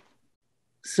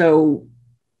 So,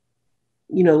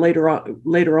 later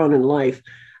on in life,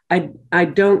 I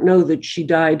don't know that she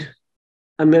died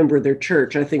a member of their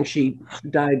church. I think she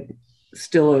died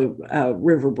still a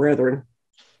River Brethren.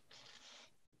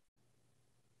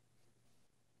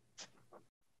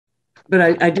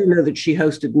 But I do know that she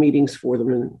hosted meetings for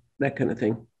them and that kind of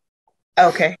thing.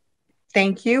 Okay,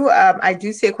 thank you. I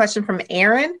do see a question from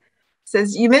Aaron. It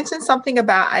says, you mentioned something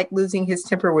about Ike losing his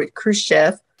temper with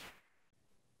Khrushchev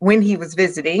when he was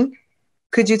visiting.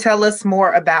 Could you tell us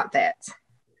more about that?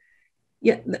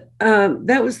 Yeah,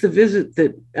 that was the visit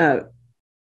that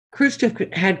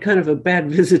Khrushchev had kind of a bad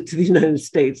visit to the United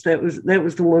States. That was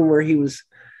the one where he was,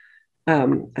 I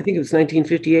think it was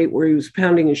 1958, where he was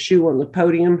pounding his shoe on the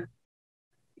podium,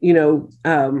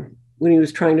 when he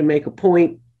was trying to make a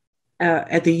point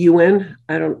at the UN.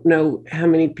 I don't know how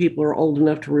many people are old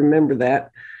enough to remember that.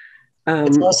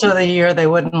 It's also the year they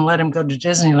wouldn't let him go to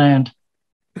Disneyland.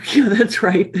 Yeah, that's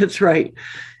right.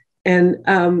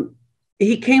 And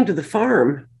he came to the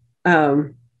farm,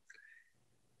 and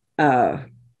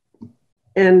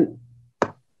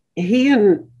he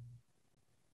and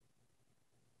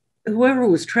whoever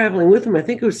was traveling with him, I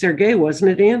think it was Sergei, wasn't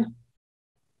it, Ann?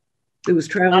 It was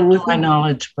traveling with him? Not to my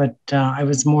knowledge, but I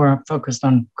was more focused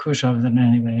on Khrushchev than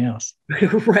anybody else.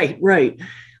 Right.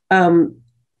 And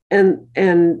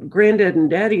Granddad and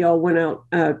Daddy all went out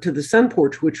to the sun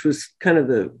porch, which was kind of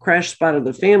the crash spot of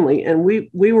the family. And we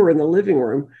were in the living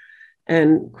room,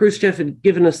 and Khrushchev had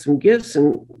given us some gifts,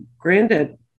 and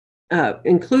Granddad,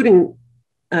 including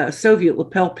Soviet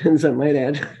lapel pins, I might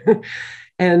add.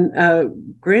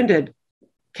 And Granddad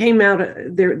came out.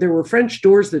 There were French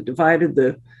doors that divided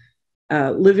the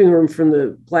living room from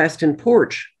the glassed-in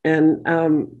porch, and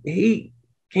he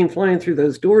came flying through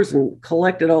those doors and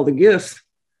collected all the gifts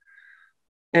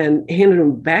and handed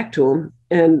them back to him.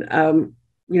 And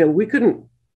we couldn't.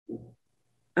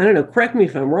 I don't know. Correct me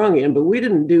if I'm wrong, Ann, but we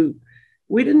didn't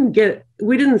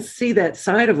see that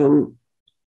side of him.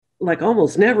 Like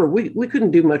almost never. We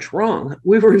couldn't do much wrong.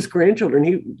 We were his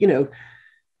grandchildren.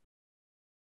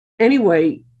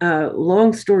 Anyway,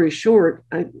 long story short,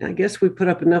 I guess we put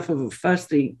up enough of a fuss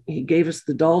that he gave us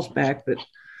the dolls back. But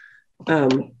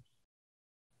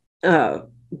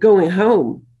going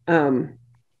home,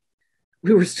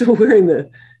 we were still wearing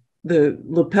the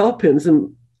lapel pins,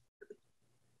 and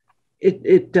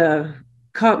it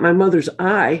caught my mother's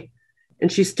eye,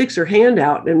 and she sticks her hand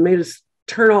out and made us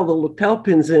turn all the lapel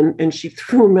pins in, and she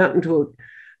threw them out into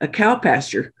a cow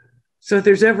pasture. So if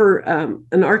there's ever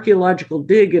an archaeological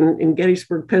dig in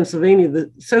Gettysburg, Pennsylvania,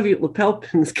 the Soviet lapel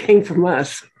pins came from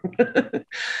us.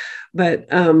 But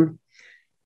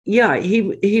yeah,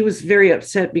 he was very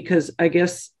upset because I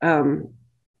guess, and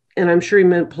I'm sure he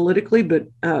meant politically, but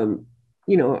I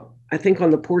think on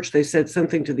the porch they said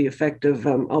something to the effect of,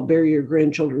 "I'll bury your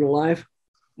grandchildren alive."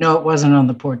 No, it wasn't on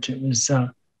the porch. It was.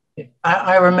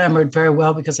 I remember it very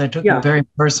well because I took it very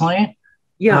personally.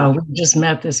 Yeah, we just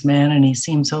met this man, and he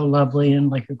seemed so lovely and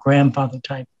like a grandfather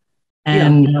type.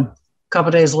 And a couple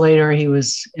of days later, he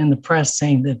was in the press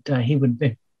saying that he would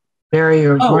bury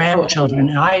your grandchildren.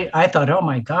 And I thought, oh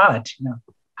my God,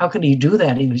 how could he do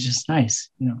that? He was just nice,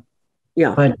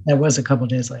 Yeah. But that was a couple of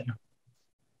days later.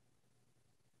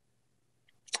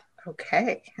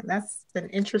 Okay, and that's an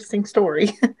interesting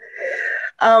story.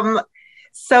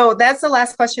 So that's the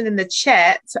last question in the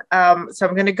chat. So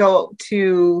I'm going to go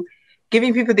to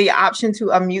giving people the option to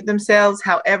unmute themselves.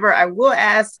 However, I will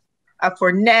ask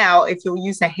for now if you'll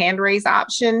use the hand raise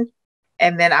option,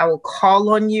 and then I will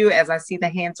call on you as I see the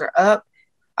hands are up.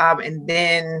 And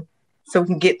then so we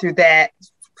can get through that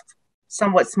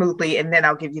somewhat smoothly, and then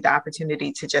I'll give you the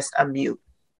opportunity to just unmute.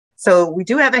 So we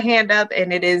do have a hand up,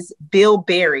 and it is Bill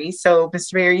Berry. So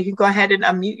Mr. Berry, you can go ahead and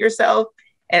unmute yourself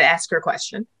and ask your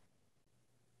question.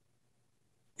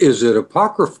 Is it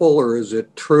apocryphal or is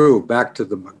it true, back to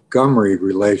the Montgomery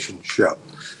relationship,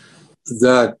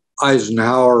 that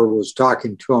Eisenhower was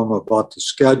talking to him about the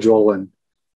schedule and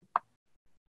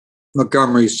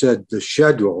Montgomery said the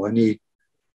schedule, and he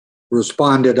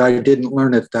responded, "I didn't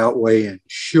learn it that way in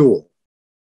shul"?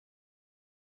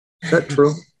 Is that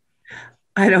true?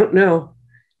 I don't know.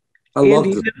 I love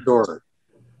the story.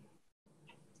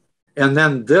 And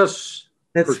then this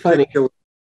particular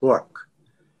book,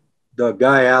 the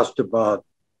guy asked about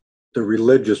the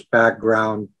religious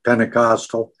background,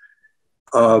 Pentecostal.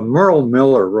 Merle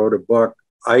Miller wrote a book,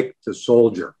 Ike the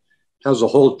Soldier, has a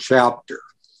whole chapter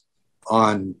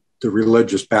on the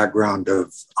religious background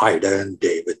of Ida and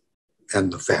David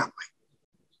and the family.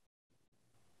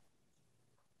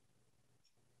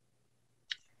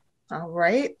 All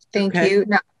right, thank you.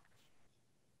 Now,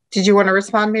 did you want to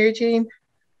respond, Mary Jean?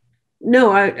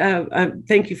 No, I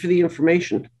thank you for the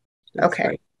information. That's okay.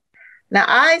 Right. Now,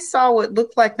 I saw what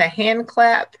looked like the hand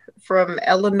clap from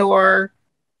Eleanor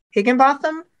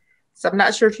Higginbotham. So I'm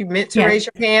not sure if you meant to raise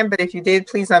your hand, but if you did,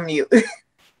 please unmute.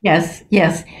 Yes,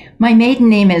 yes. My maiden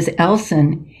name is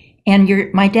Elson,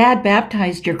 and my dad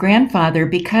baptized your grandfather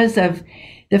because of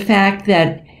the fact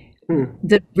that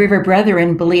the River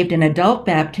Brethren believed in adult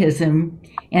baptism,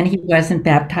 and he wasn't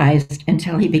baptized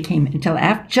until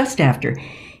just after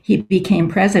he became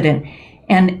president.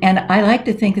 And I like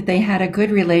to think that they had a good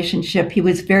relationship. He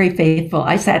was very faithful.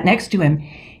 I sat next to him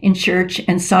in church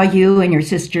and saw you and your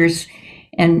sisters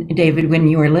and David when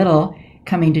you were little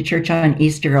coming to church on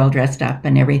Easter all dressed up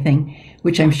and everything,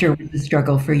 which I'm sure was a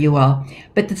struggle for you all.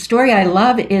 But the story I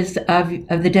love is of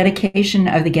the dedication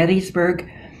of the Gettysburg.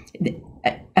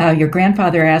 Your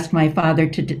grandfather asked my father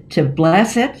to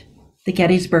bless it, the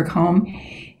Gettysburg home.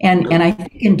 And I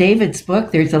think in David's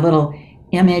book, there's a little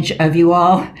image of you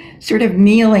all sort of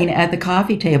kneeling at the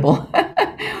coffee table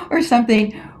or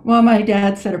something while my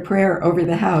dad said a prayer over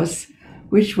the house,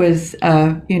 which was,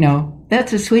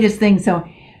 that's the sweetest thing. So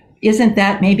isn't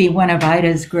that maybe one of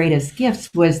Ida's greatest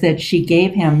gifts, was that she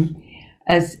gave him,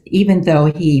 even though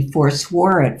he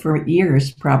forswore it for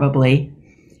years probably,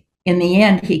 in the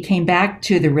end, he came back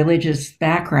to the religious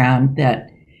background that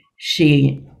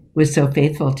she was so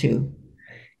faithful to.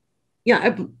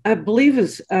 Yeah, I believe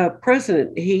as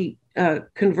president, he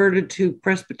converted to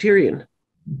Presbyterian.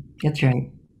 That's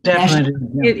right.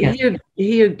 Definitely.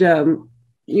 He had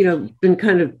been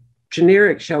kind of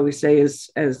generic, shall we say,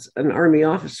 as an Army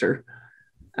officer.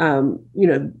 He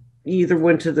either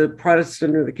went to the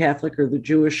Protestant or the Catholic or the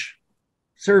Jewish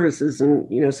services, and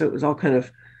so it was all kind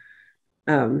of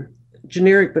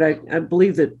generic. But I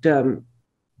believe that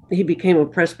he became a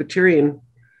Presbyterian.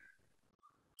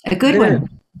 A good one.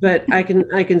 But I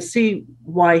can see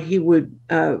why he would,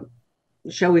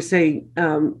 shall we say,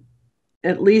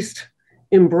 at least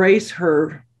embrace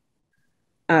her,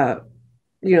 her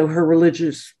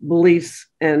religious beliefs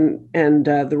and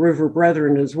the River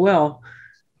Brethren as well,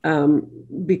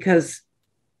 because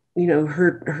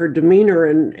her demeanor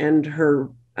and her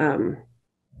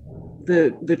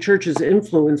the church's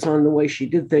influence on the way she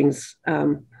did things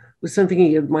was something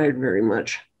he admired very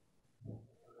much.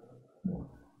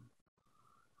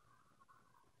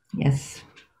 Yes.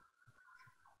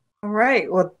 All right.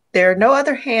 Well, there are no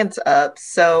other hands up.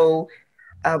 So,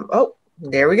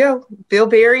 there we go. Bill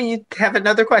Berry, you have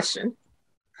another question.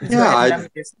 Yeah, I'd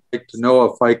like to know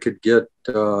if I could get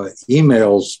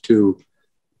emails to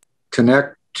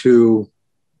connect to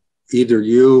either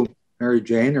you, Mary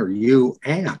Jane, or you,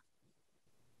 Ann.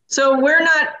 So we're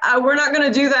not going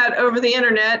to do that over the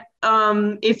internet.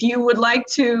 If you would like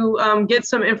to get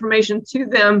some information to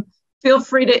them, feel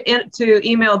free to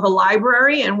email the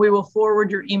library, and we will forward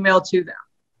your email to them.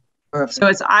 Perfect. So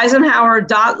it's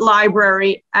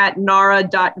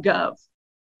eisenhower.library@nara.gov.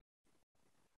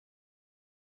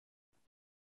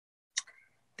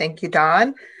 Thank you,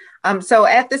 Dawn. So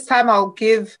at this time, I'll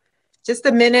give just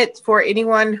a minute for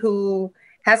anyone who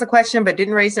has a question but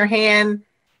didn't raise their hand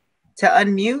to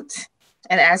unmute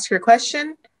and ask your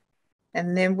question,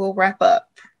 and then we'll wrap up.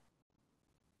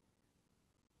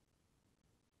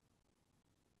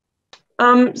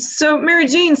 So Mary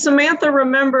Jean, Samantha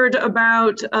remembered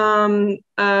about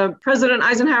President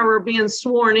Eisenhower being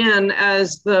sworn in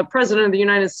as the President of the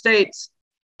United States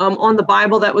on the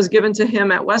Bible that was given to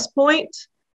him at West Point.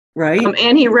 Right.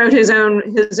 And he wrote his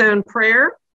own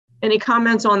prayer. Any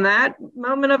comments on that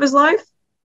moment of his life?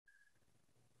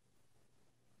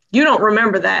 You don't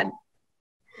remember that.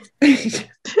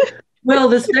 Well,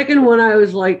 the second one, I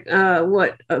was like,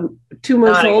 2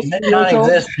 months old?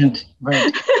 Non-existent,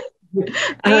 right.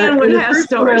 Ann would have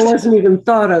stories. I wasn't even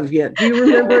thought of yet. Do you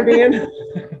remember it, Ann?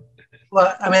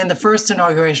 Well, I mean, the first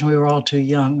inauguration, we were all too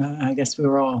young. I guess we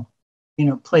were all,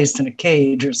 placed in a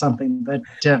cage or something. But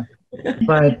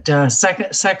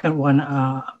second one,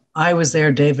 I was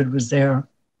there. David was there.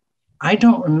 I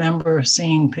don't remember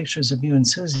seeing pictures of you and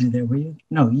Susie there. Were you?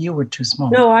 No, you were too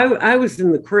small. No, I was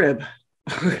in the crib.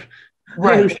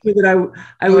 Right. I'm sure that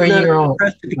I would not be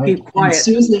trusted to keep quiet.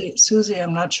 And Susie,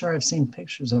 I'm not sure I've seen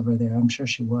pictures of her there. I'm sure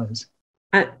she was.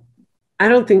 I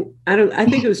think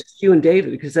it was just you and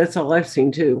David, because that's all I've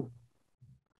seen too.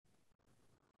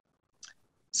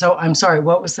 So I'm sorry,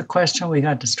 what was the question? We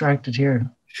got distracted here.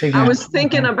 I was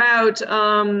thinking about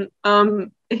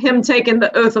him taking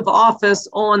the oath of office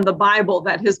on the Bible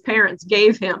that his parents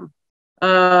gave him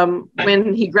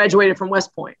when he graduated from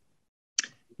West Point.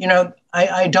 You know,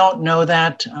 I don't know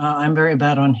that. I'm very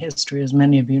bad on history, as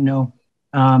many of you know.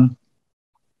 I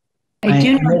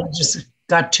just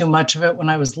got too much of it when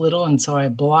I was little, and so I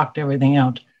blocked everything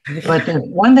out. But the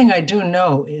one thing I do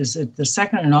know is that the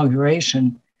second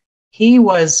inauguration, he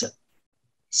was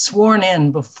sworn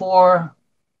in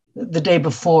the day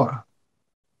before.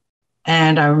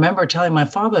 And I remember telling my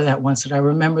father that once, that I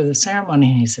remember the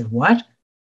ceremony, and he said, "What?"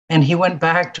 And he went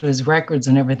back to his records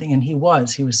and everything, and he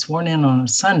was sworn in on a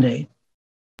Sunday.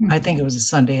 I think it was a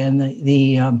Sunday, and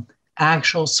the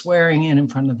actual swearing in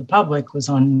front of the public was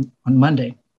on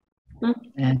Monday,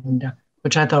 and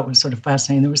which I thought was sort of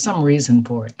fascinating. There was some reason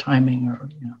for it, timing or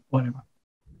whatever.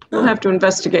 We'll have to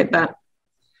investigate that.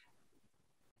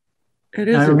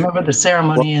 I remember the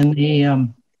ceremony in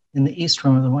the East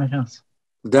Room of the White House.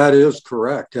 That is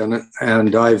correct,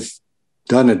 and I've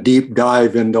done a deep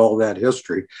dive into all that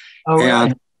history. Oh, really?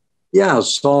 And yeah,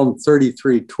 Psalm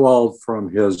 33:12 from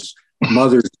his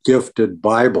mother's gifted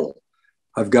Bible.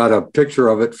 I've got a picture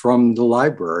of it from the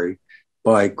library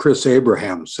by Chris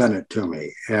Abraham, sent it to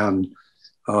me, and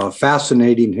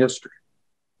fascinating history.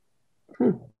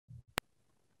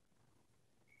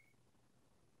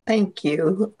 Thank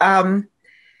you.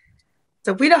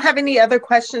 So if we don't have any other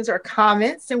questions or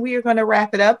comments, and we are going to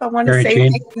wrap it up. I want to say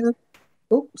thank you.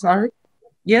 Oh, sorry.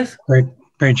 Yes.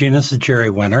 Mary Jean, this is Jerry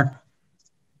Winter.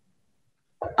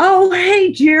 Oh,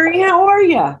 hey, Jerry. How are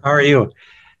you? How are you?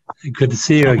 Good to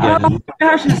see you again. Oh,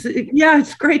 gosh,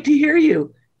 it's great to hear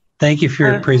you. Thank you for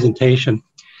your presentation.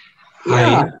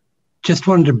 Yeah. I just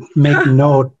wanted to make a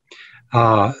note.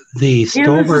 The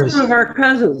Stovers, some of our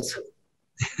cousins.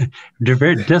 They're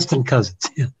very distant cousins.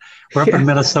 We're up in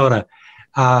Minnesota.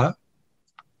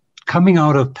 Coming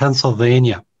out of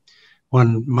Pennsylvania,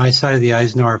 when my side of the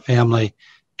Eisenhower family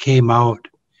came out,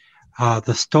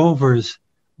 the Stovers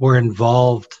were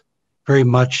involved very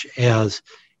much as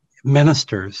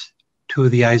ministers to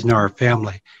the Eisenhower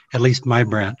family, at least my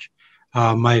branch.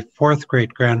 My fourth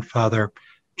great-grandfather,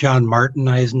 John Martin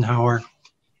Eisenhower,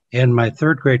 and my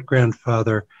third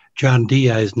great-grandfather, John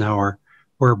D. Eisenhower,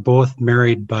 were both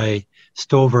married by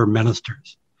Stover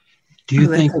ministers. Do you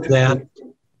think that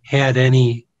had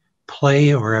any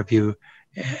play, or have you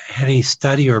had any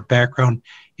study or background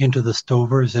into the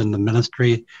Stovers and the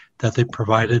ministry that they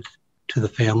provided to the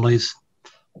families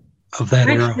of that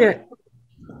era?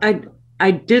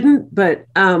 I didn't, but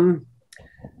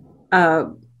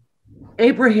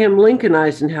Abraham Lincoln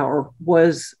Eisenhower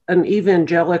was an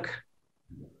evangelic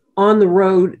on the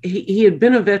road. He had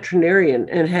been a veterinarian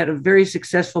and had a very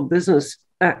successful business,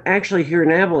 actually here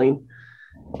in Abilene,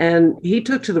 and he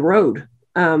took to the road,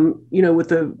 with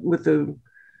the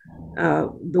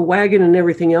wagon and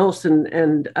everything else,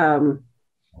 and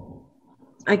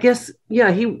I guess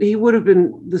he would have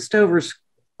been the Stovers'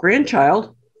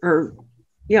 grandchild, or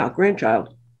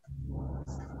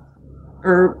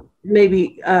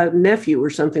maybe nephew or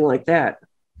something like that.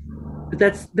 But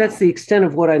that's the extent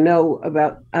of what I know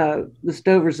about the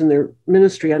Stovers and their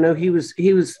ministry. I know it was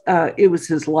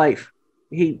his life.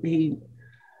 He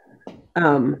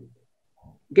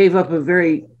gave up a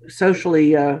very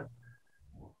socially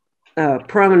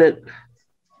prominent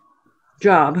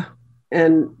job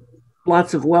and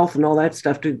lots of wealth and all that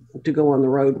stuff to go on the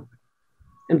road,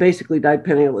 and basically died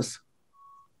penniless.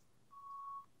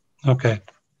 Okay.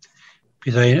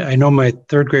 Because I know my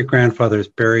third great-grandfather is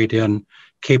buried in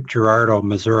Cape Girardeau,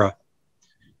 Missouri.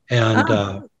 And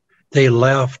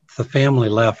the family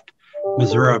left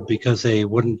Missouri because they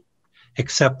wouldn't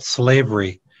accept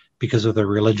slavery because of their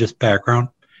religious background.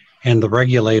 And the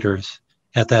regulators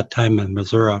at that time in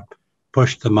Missouri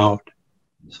pushed them out.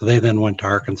 So they then went to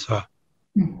Arkansas.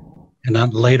 And then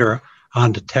later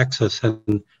on to Texas.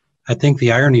 And I think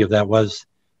the irony of that was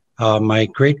my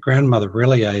great-grandmother,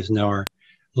 Riley Eisenhower,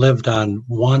 lived on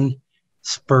one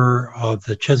spur of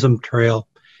the Chisholm Trail,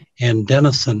 and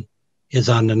Denison is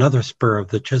on another spur of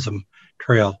the Chisholm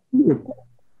Trail.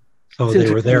 So they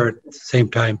were there at the same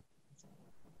time.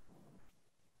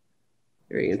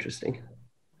 Very interesting.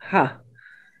 Huh.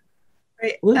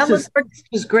 Right. Well, this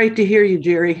is great to hear you,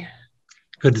 Jerry.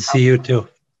 Good to see you too.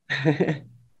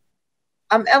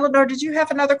 Eleanor, did you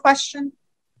have another question?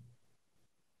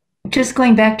 just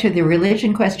going back to the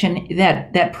religion question,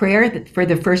 that prayer for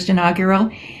the first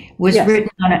inaugural was written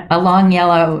on a long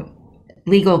yellow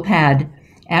legal pad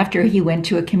after he went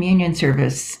to a communion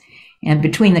service, and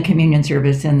between the communion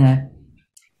service and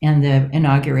the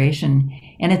inauguration.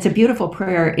 And it's a beautiful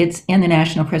prayer. It's in the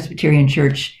National Presbyterian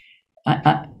Church,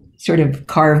 sort of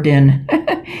carved in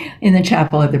in the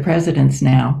chapel of the presidents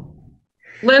now.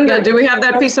 Linda, do we have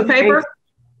that piece of paper?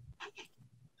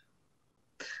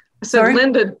 I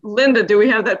said, Linda, do we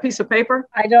have that piece of paper?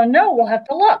 I don't know. We'll have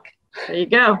to look. There you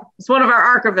go. It's one of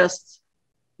our archivists.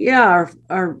 Yeah,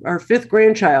 our fifth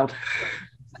grandchild.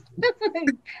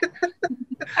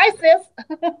 Hi, sis.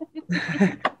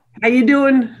 How you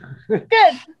doing?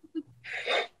 Good.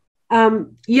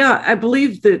 Yeah, I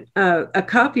believe that a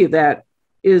copy of that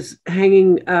is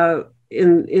hanging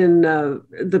in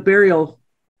the burial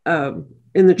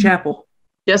in the chapel.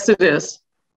 Yes, it is.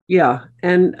 Yeah,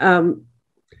 and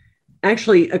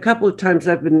actually, a couple of times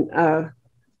I've been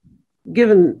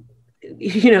given,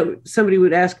 somebody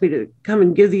would ask me to come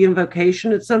and give the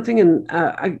invocation at something, and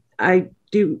I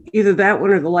do either that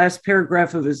one or the last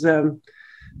paragraph of his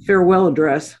farewell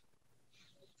address.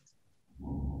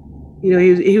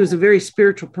 He was a very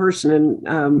spiritual person,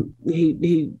 and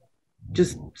he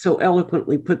just so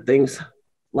eloquently put things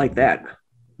like that.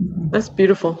 That's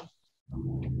beautiful.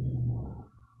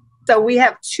 So we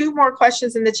have two more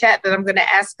questions in the chat that I'm going to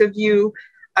ask of you,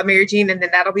 Mary Jean, and then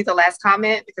that'll be the last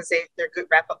comment because they're good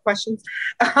wrap-up questions.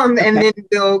 And then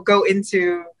we'll go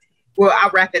into, I'll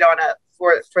wrap it on up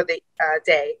for the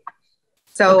day.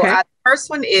 So the first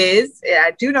one is,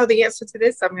 I do know the answer to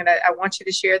this. I want you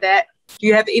to share that. Do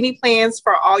you have any plans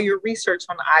for all your research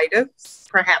on items,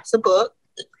 perhaps a book?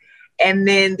 And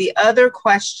then the other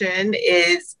question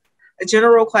is a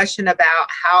general question about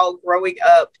how growing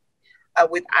up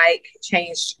with Ike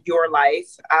changed your life,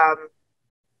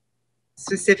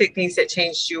 specific things that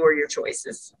changed you or your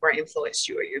choices or influenced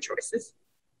you or your choices.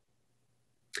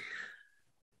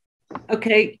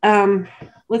 Okay,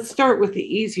 let's start with the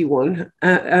easy one.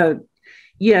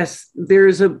 Yes,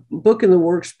 there's a book in the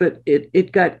works, but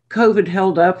it got COVID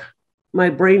held up. My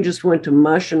brain just went to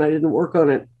mush and I didn't work on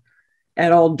it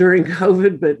at all during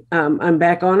COVID, but I'm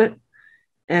back on it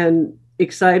and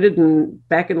excited and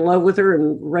back in love with her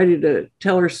and ready to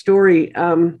tell her story.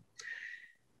 When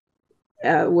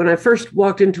I first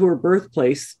walked into her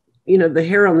birthplace, the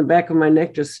hair on the back of my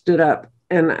neck just stood up.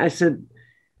 And I said,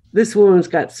 this woman's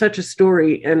got such a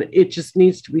story and it just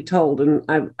needs to be told.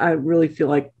 And I really feel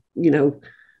like,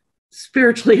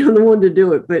 spiritually I'm the one to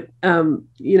do it. But,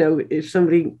 if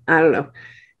somebody, I don't know.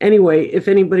 Anyway, if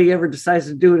anybody ever decides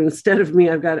to do it instead of me,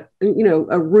 I've got,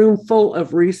 a room full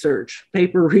of research,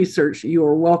 paper research. You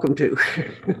are welcome to.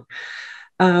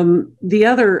 The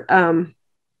other,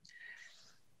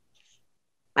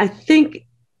 I think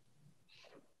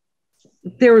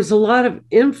there was a lot of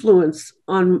influence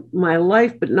on my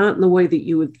life, but not in the way that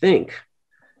you would think.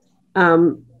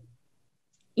 I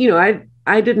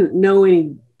didn't know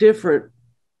any different.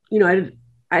 I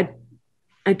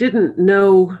didn't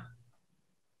know.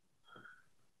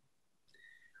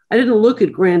 I didn't look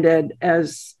at Granddad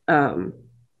as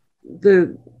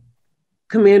the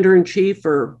commander-in-chief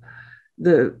or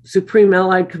the Supreme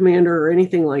Allied Commander or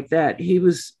anything like that. He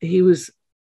was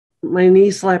my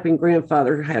knee-slapping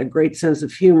grandfather, had a great sense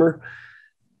of humor,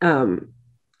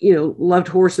 loved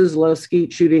horses, loved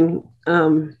skeet shooting,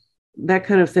 that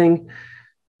kind of thing.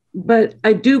 But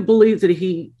I do believe that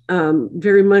he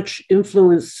very much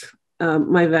influenced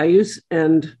my values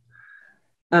and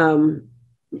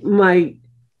my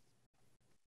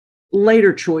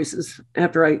later choices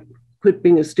after I quit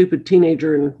being a stupid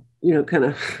teenager and,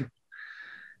 kind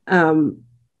of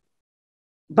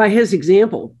by his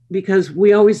example, because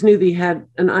we always knew that he had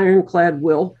an ironclad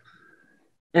will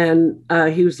and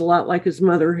he was a lot like his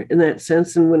mother in that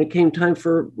sense. And when it came time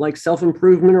for like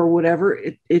self-improvement or whatever,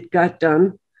 it got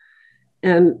done.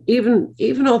 And even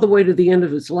all the way to the end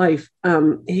of his life,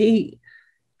 he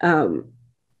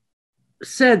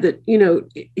said that,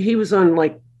 he was on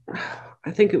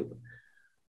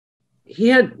he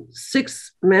had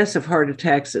 6 massive heart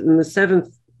attacks, and the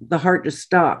 7th, the heart just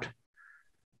stopped.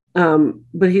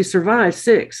 But he survived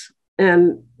 6.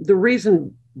 And the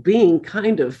reason being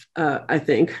I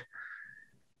think,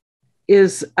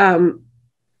 is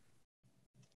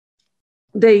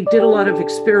they did a lot of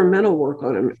experimental work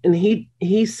on him. And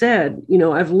he said,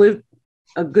 I've lived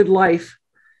a good life.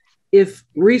 If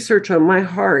research on my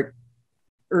heart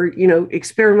or,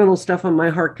 experimental stuff on my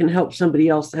heart can help somebody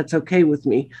else, that's okay with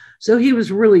me. So he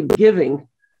was really giving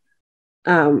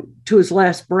to his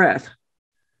last breath.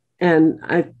 And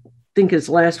I think his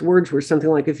last words were something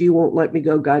like, if you won't let me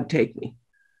go, God take me.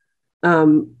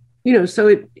 So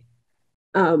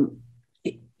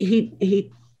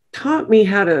he taught me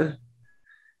how to,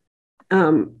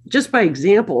 just by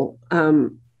example,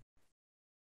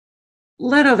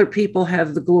 let other people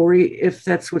have the glory if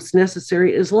that's what's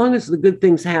necessary, as long as the good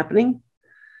thing's happening.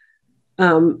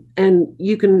 And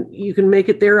you can make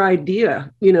it their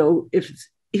idea.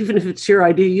 Even if it's your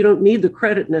idea, you don't need the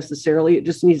credit necessarily. It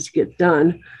just needs to get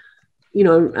done.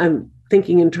 I'm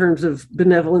thinking in terms of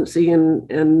benevolency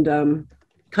and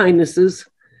kindnesses.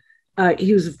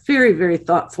 He was very, very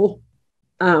thoughtful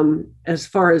as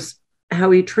far as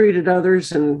how he treated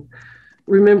others and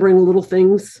remembering little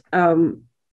things.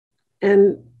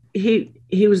 And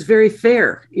he was very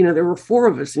fair. There were 4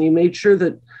 of us, and he made sure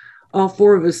that all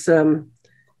 4 of us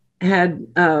had,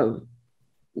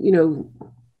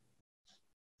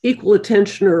 equal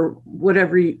attention, or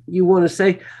whatever you want to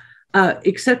say.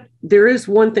 Except there is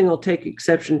one thing I'll take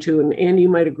exception to, and Andy, you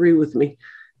might agree with me.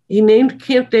 He named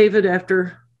Camp David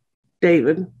after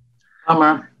David.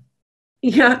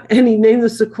 Yeah, and he named the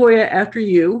Sequoia after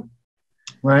you.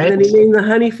 Right. And then he named the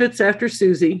Honey Fits after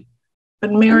Susie.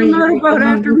 But Mary, the motorboat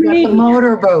after me. The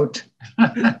motorboat.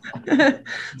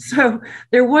 So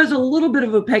there was a little bit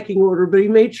of a pecking order, but he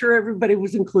made sure everybody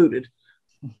was included.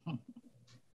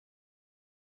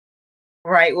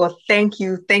 Right. Well, thank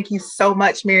you. Thank you so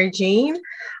much, Mary Jean.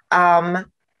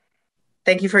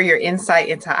 Thank you for your insight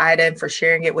into Ida and for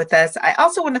sharing it with us. I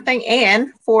also want to thank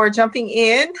Anne for jumping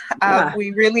in.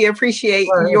 We really appreciate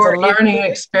your learning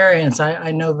experience.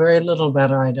 I know very little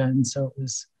about Ida, and so it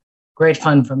was great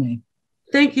fun for me.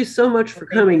 Thank you so much for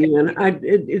coming in.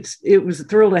 It was a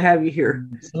thrill to have you here.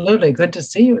 Absolutely. Good to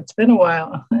see you. It's been a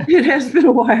while. It has been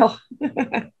a while.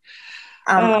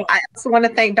 I also want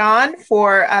to thank Dawn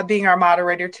for being our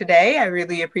moderator today. I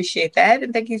really appreciate that.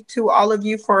 And thank you to all of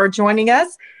you for joining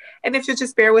us. And if you'll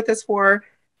just bear with us for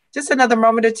just another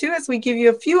moment or two as we give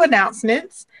you a few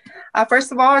announcements.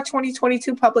 First of all, our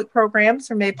 2022 public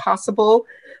programs are made possible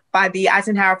by the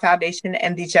Eisenhower Foundation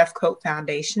and the Jeffcoat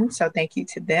Foundation. So thank you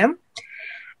to them.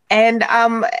 And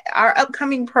our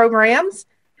upcoming programs,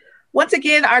 once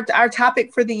again, our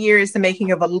topic for the year is the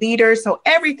making of a leader. So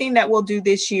everything that we'll do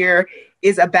this year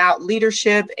is about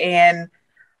leadership and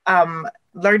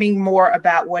learning more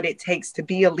about what it takes to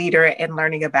be a leader and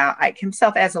learning about Ike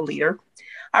himself as a leader.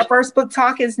 Our first book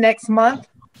talk is next month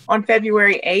on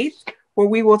February 8th, where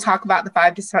we will talk about the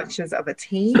 5 dysfunctions of a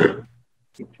team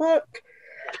book.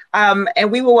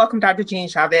 And we will welcome Dr. Jean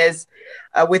Chavez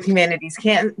with Humanities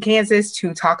Kansas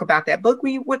to talk about that book.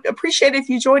 We would appreciate if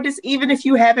you joined us, even if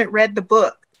you haven't read the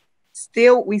book.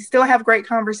 We still have great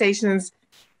conversations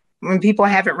when people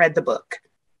haven't read the book.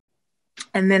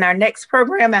 And then our next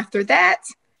program after that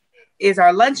is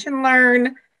our Lunch and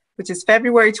Learn, which is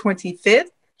February 25th.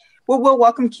 We'll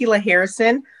welcome Keela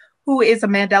Harrison, who is a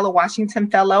Mandela Washington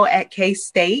Fellow at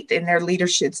K-State in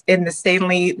the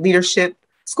Stanley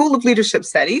School of Leadership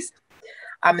Studies.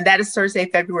 And that is Thursday,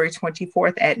 February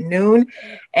 24th at noon.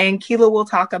 And Keela will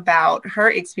talk about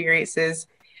her experiences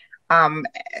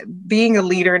being a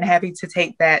leader and having to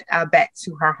take that back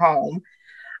to her home,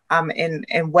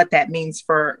 and what that means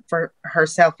for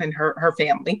herself and her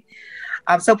family.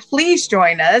 So please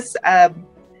join us.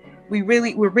 We're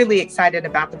really excited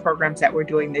about the programs that we're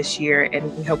doing this year,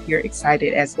 and we hope you're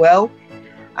excited as well.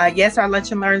 Yes, our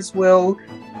Lunch and Learns will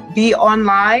be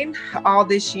online all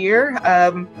this year.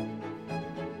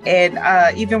 And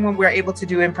even when we're able to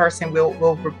do in person,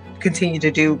 we'll continue to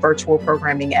do virtual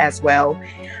programming as well.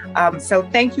 So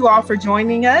thank you all for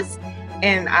joining us.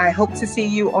 And I hope to see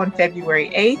you on February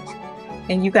 8th.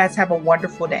 And you guys have a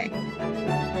wonderful day.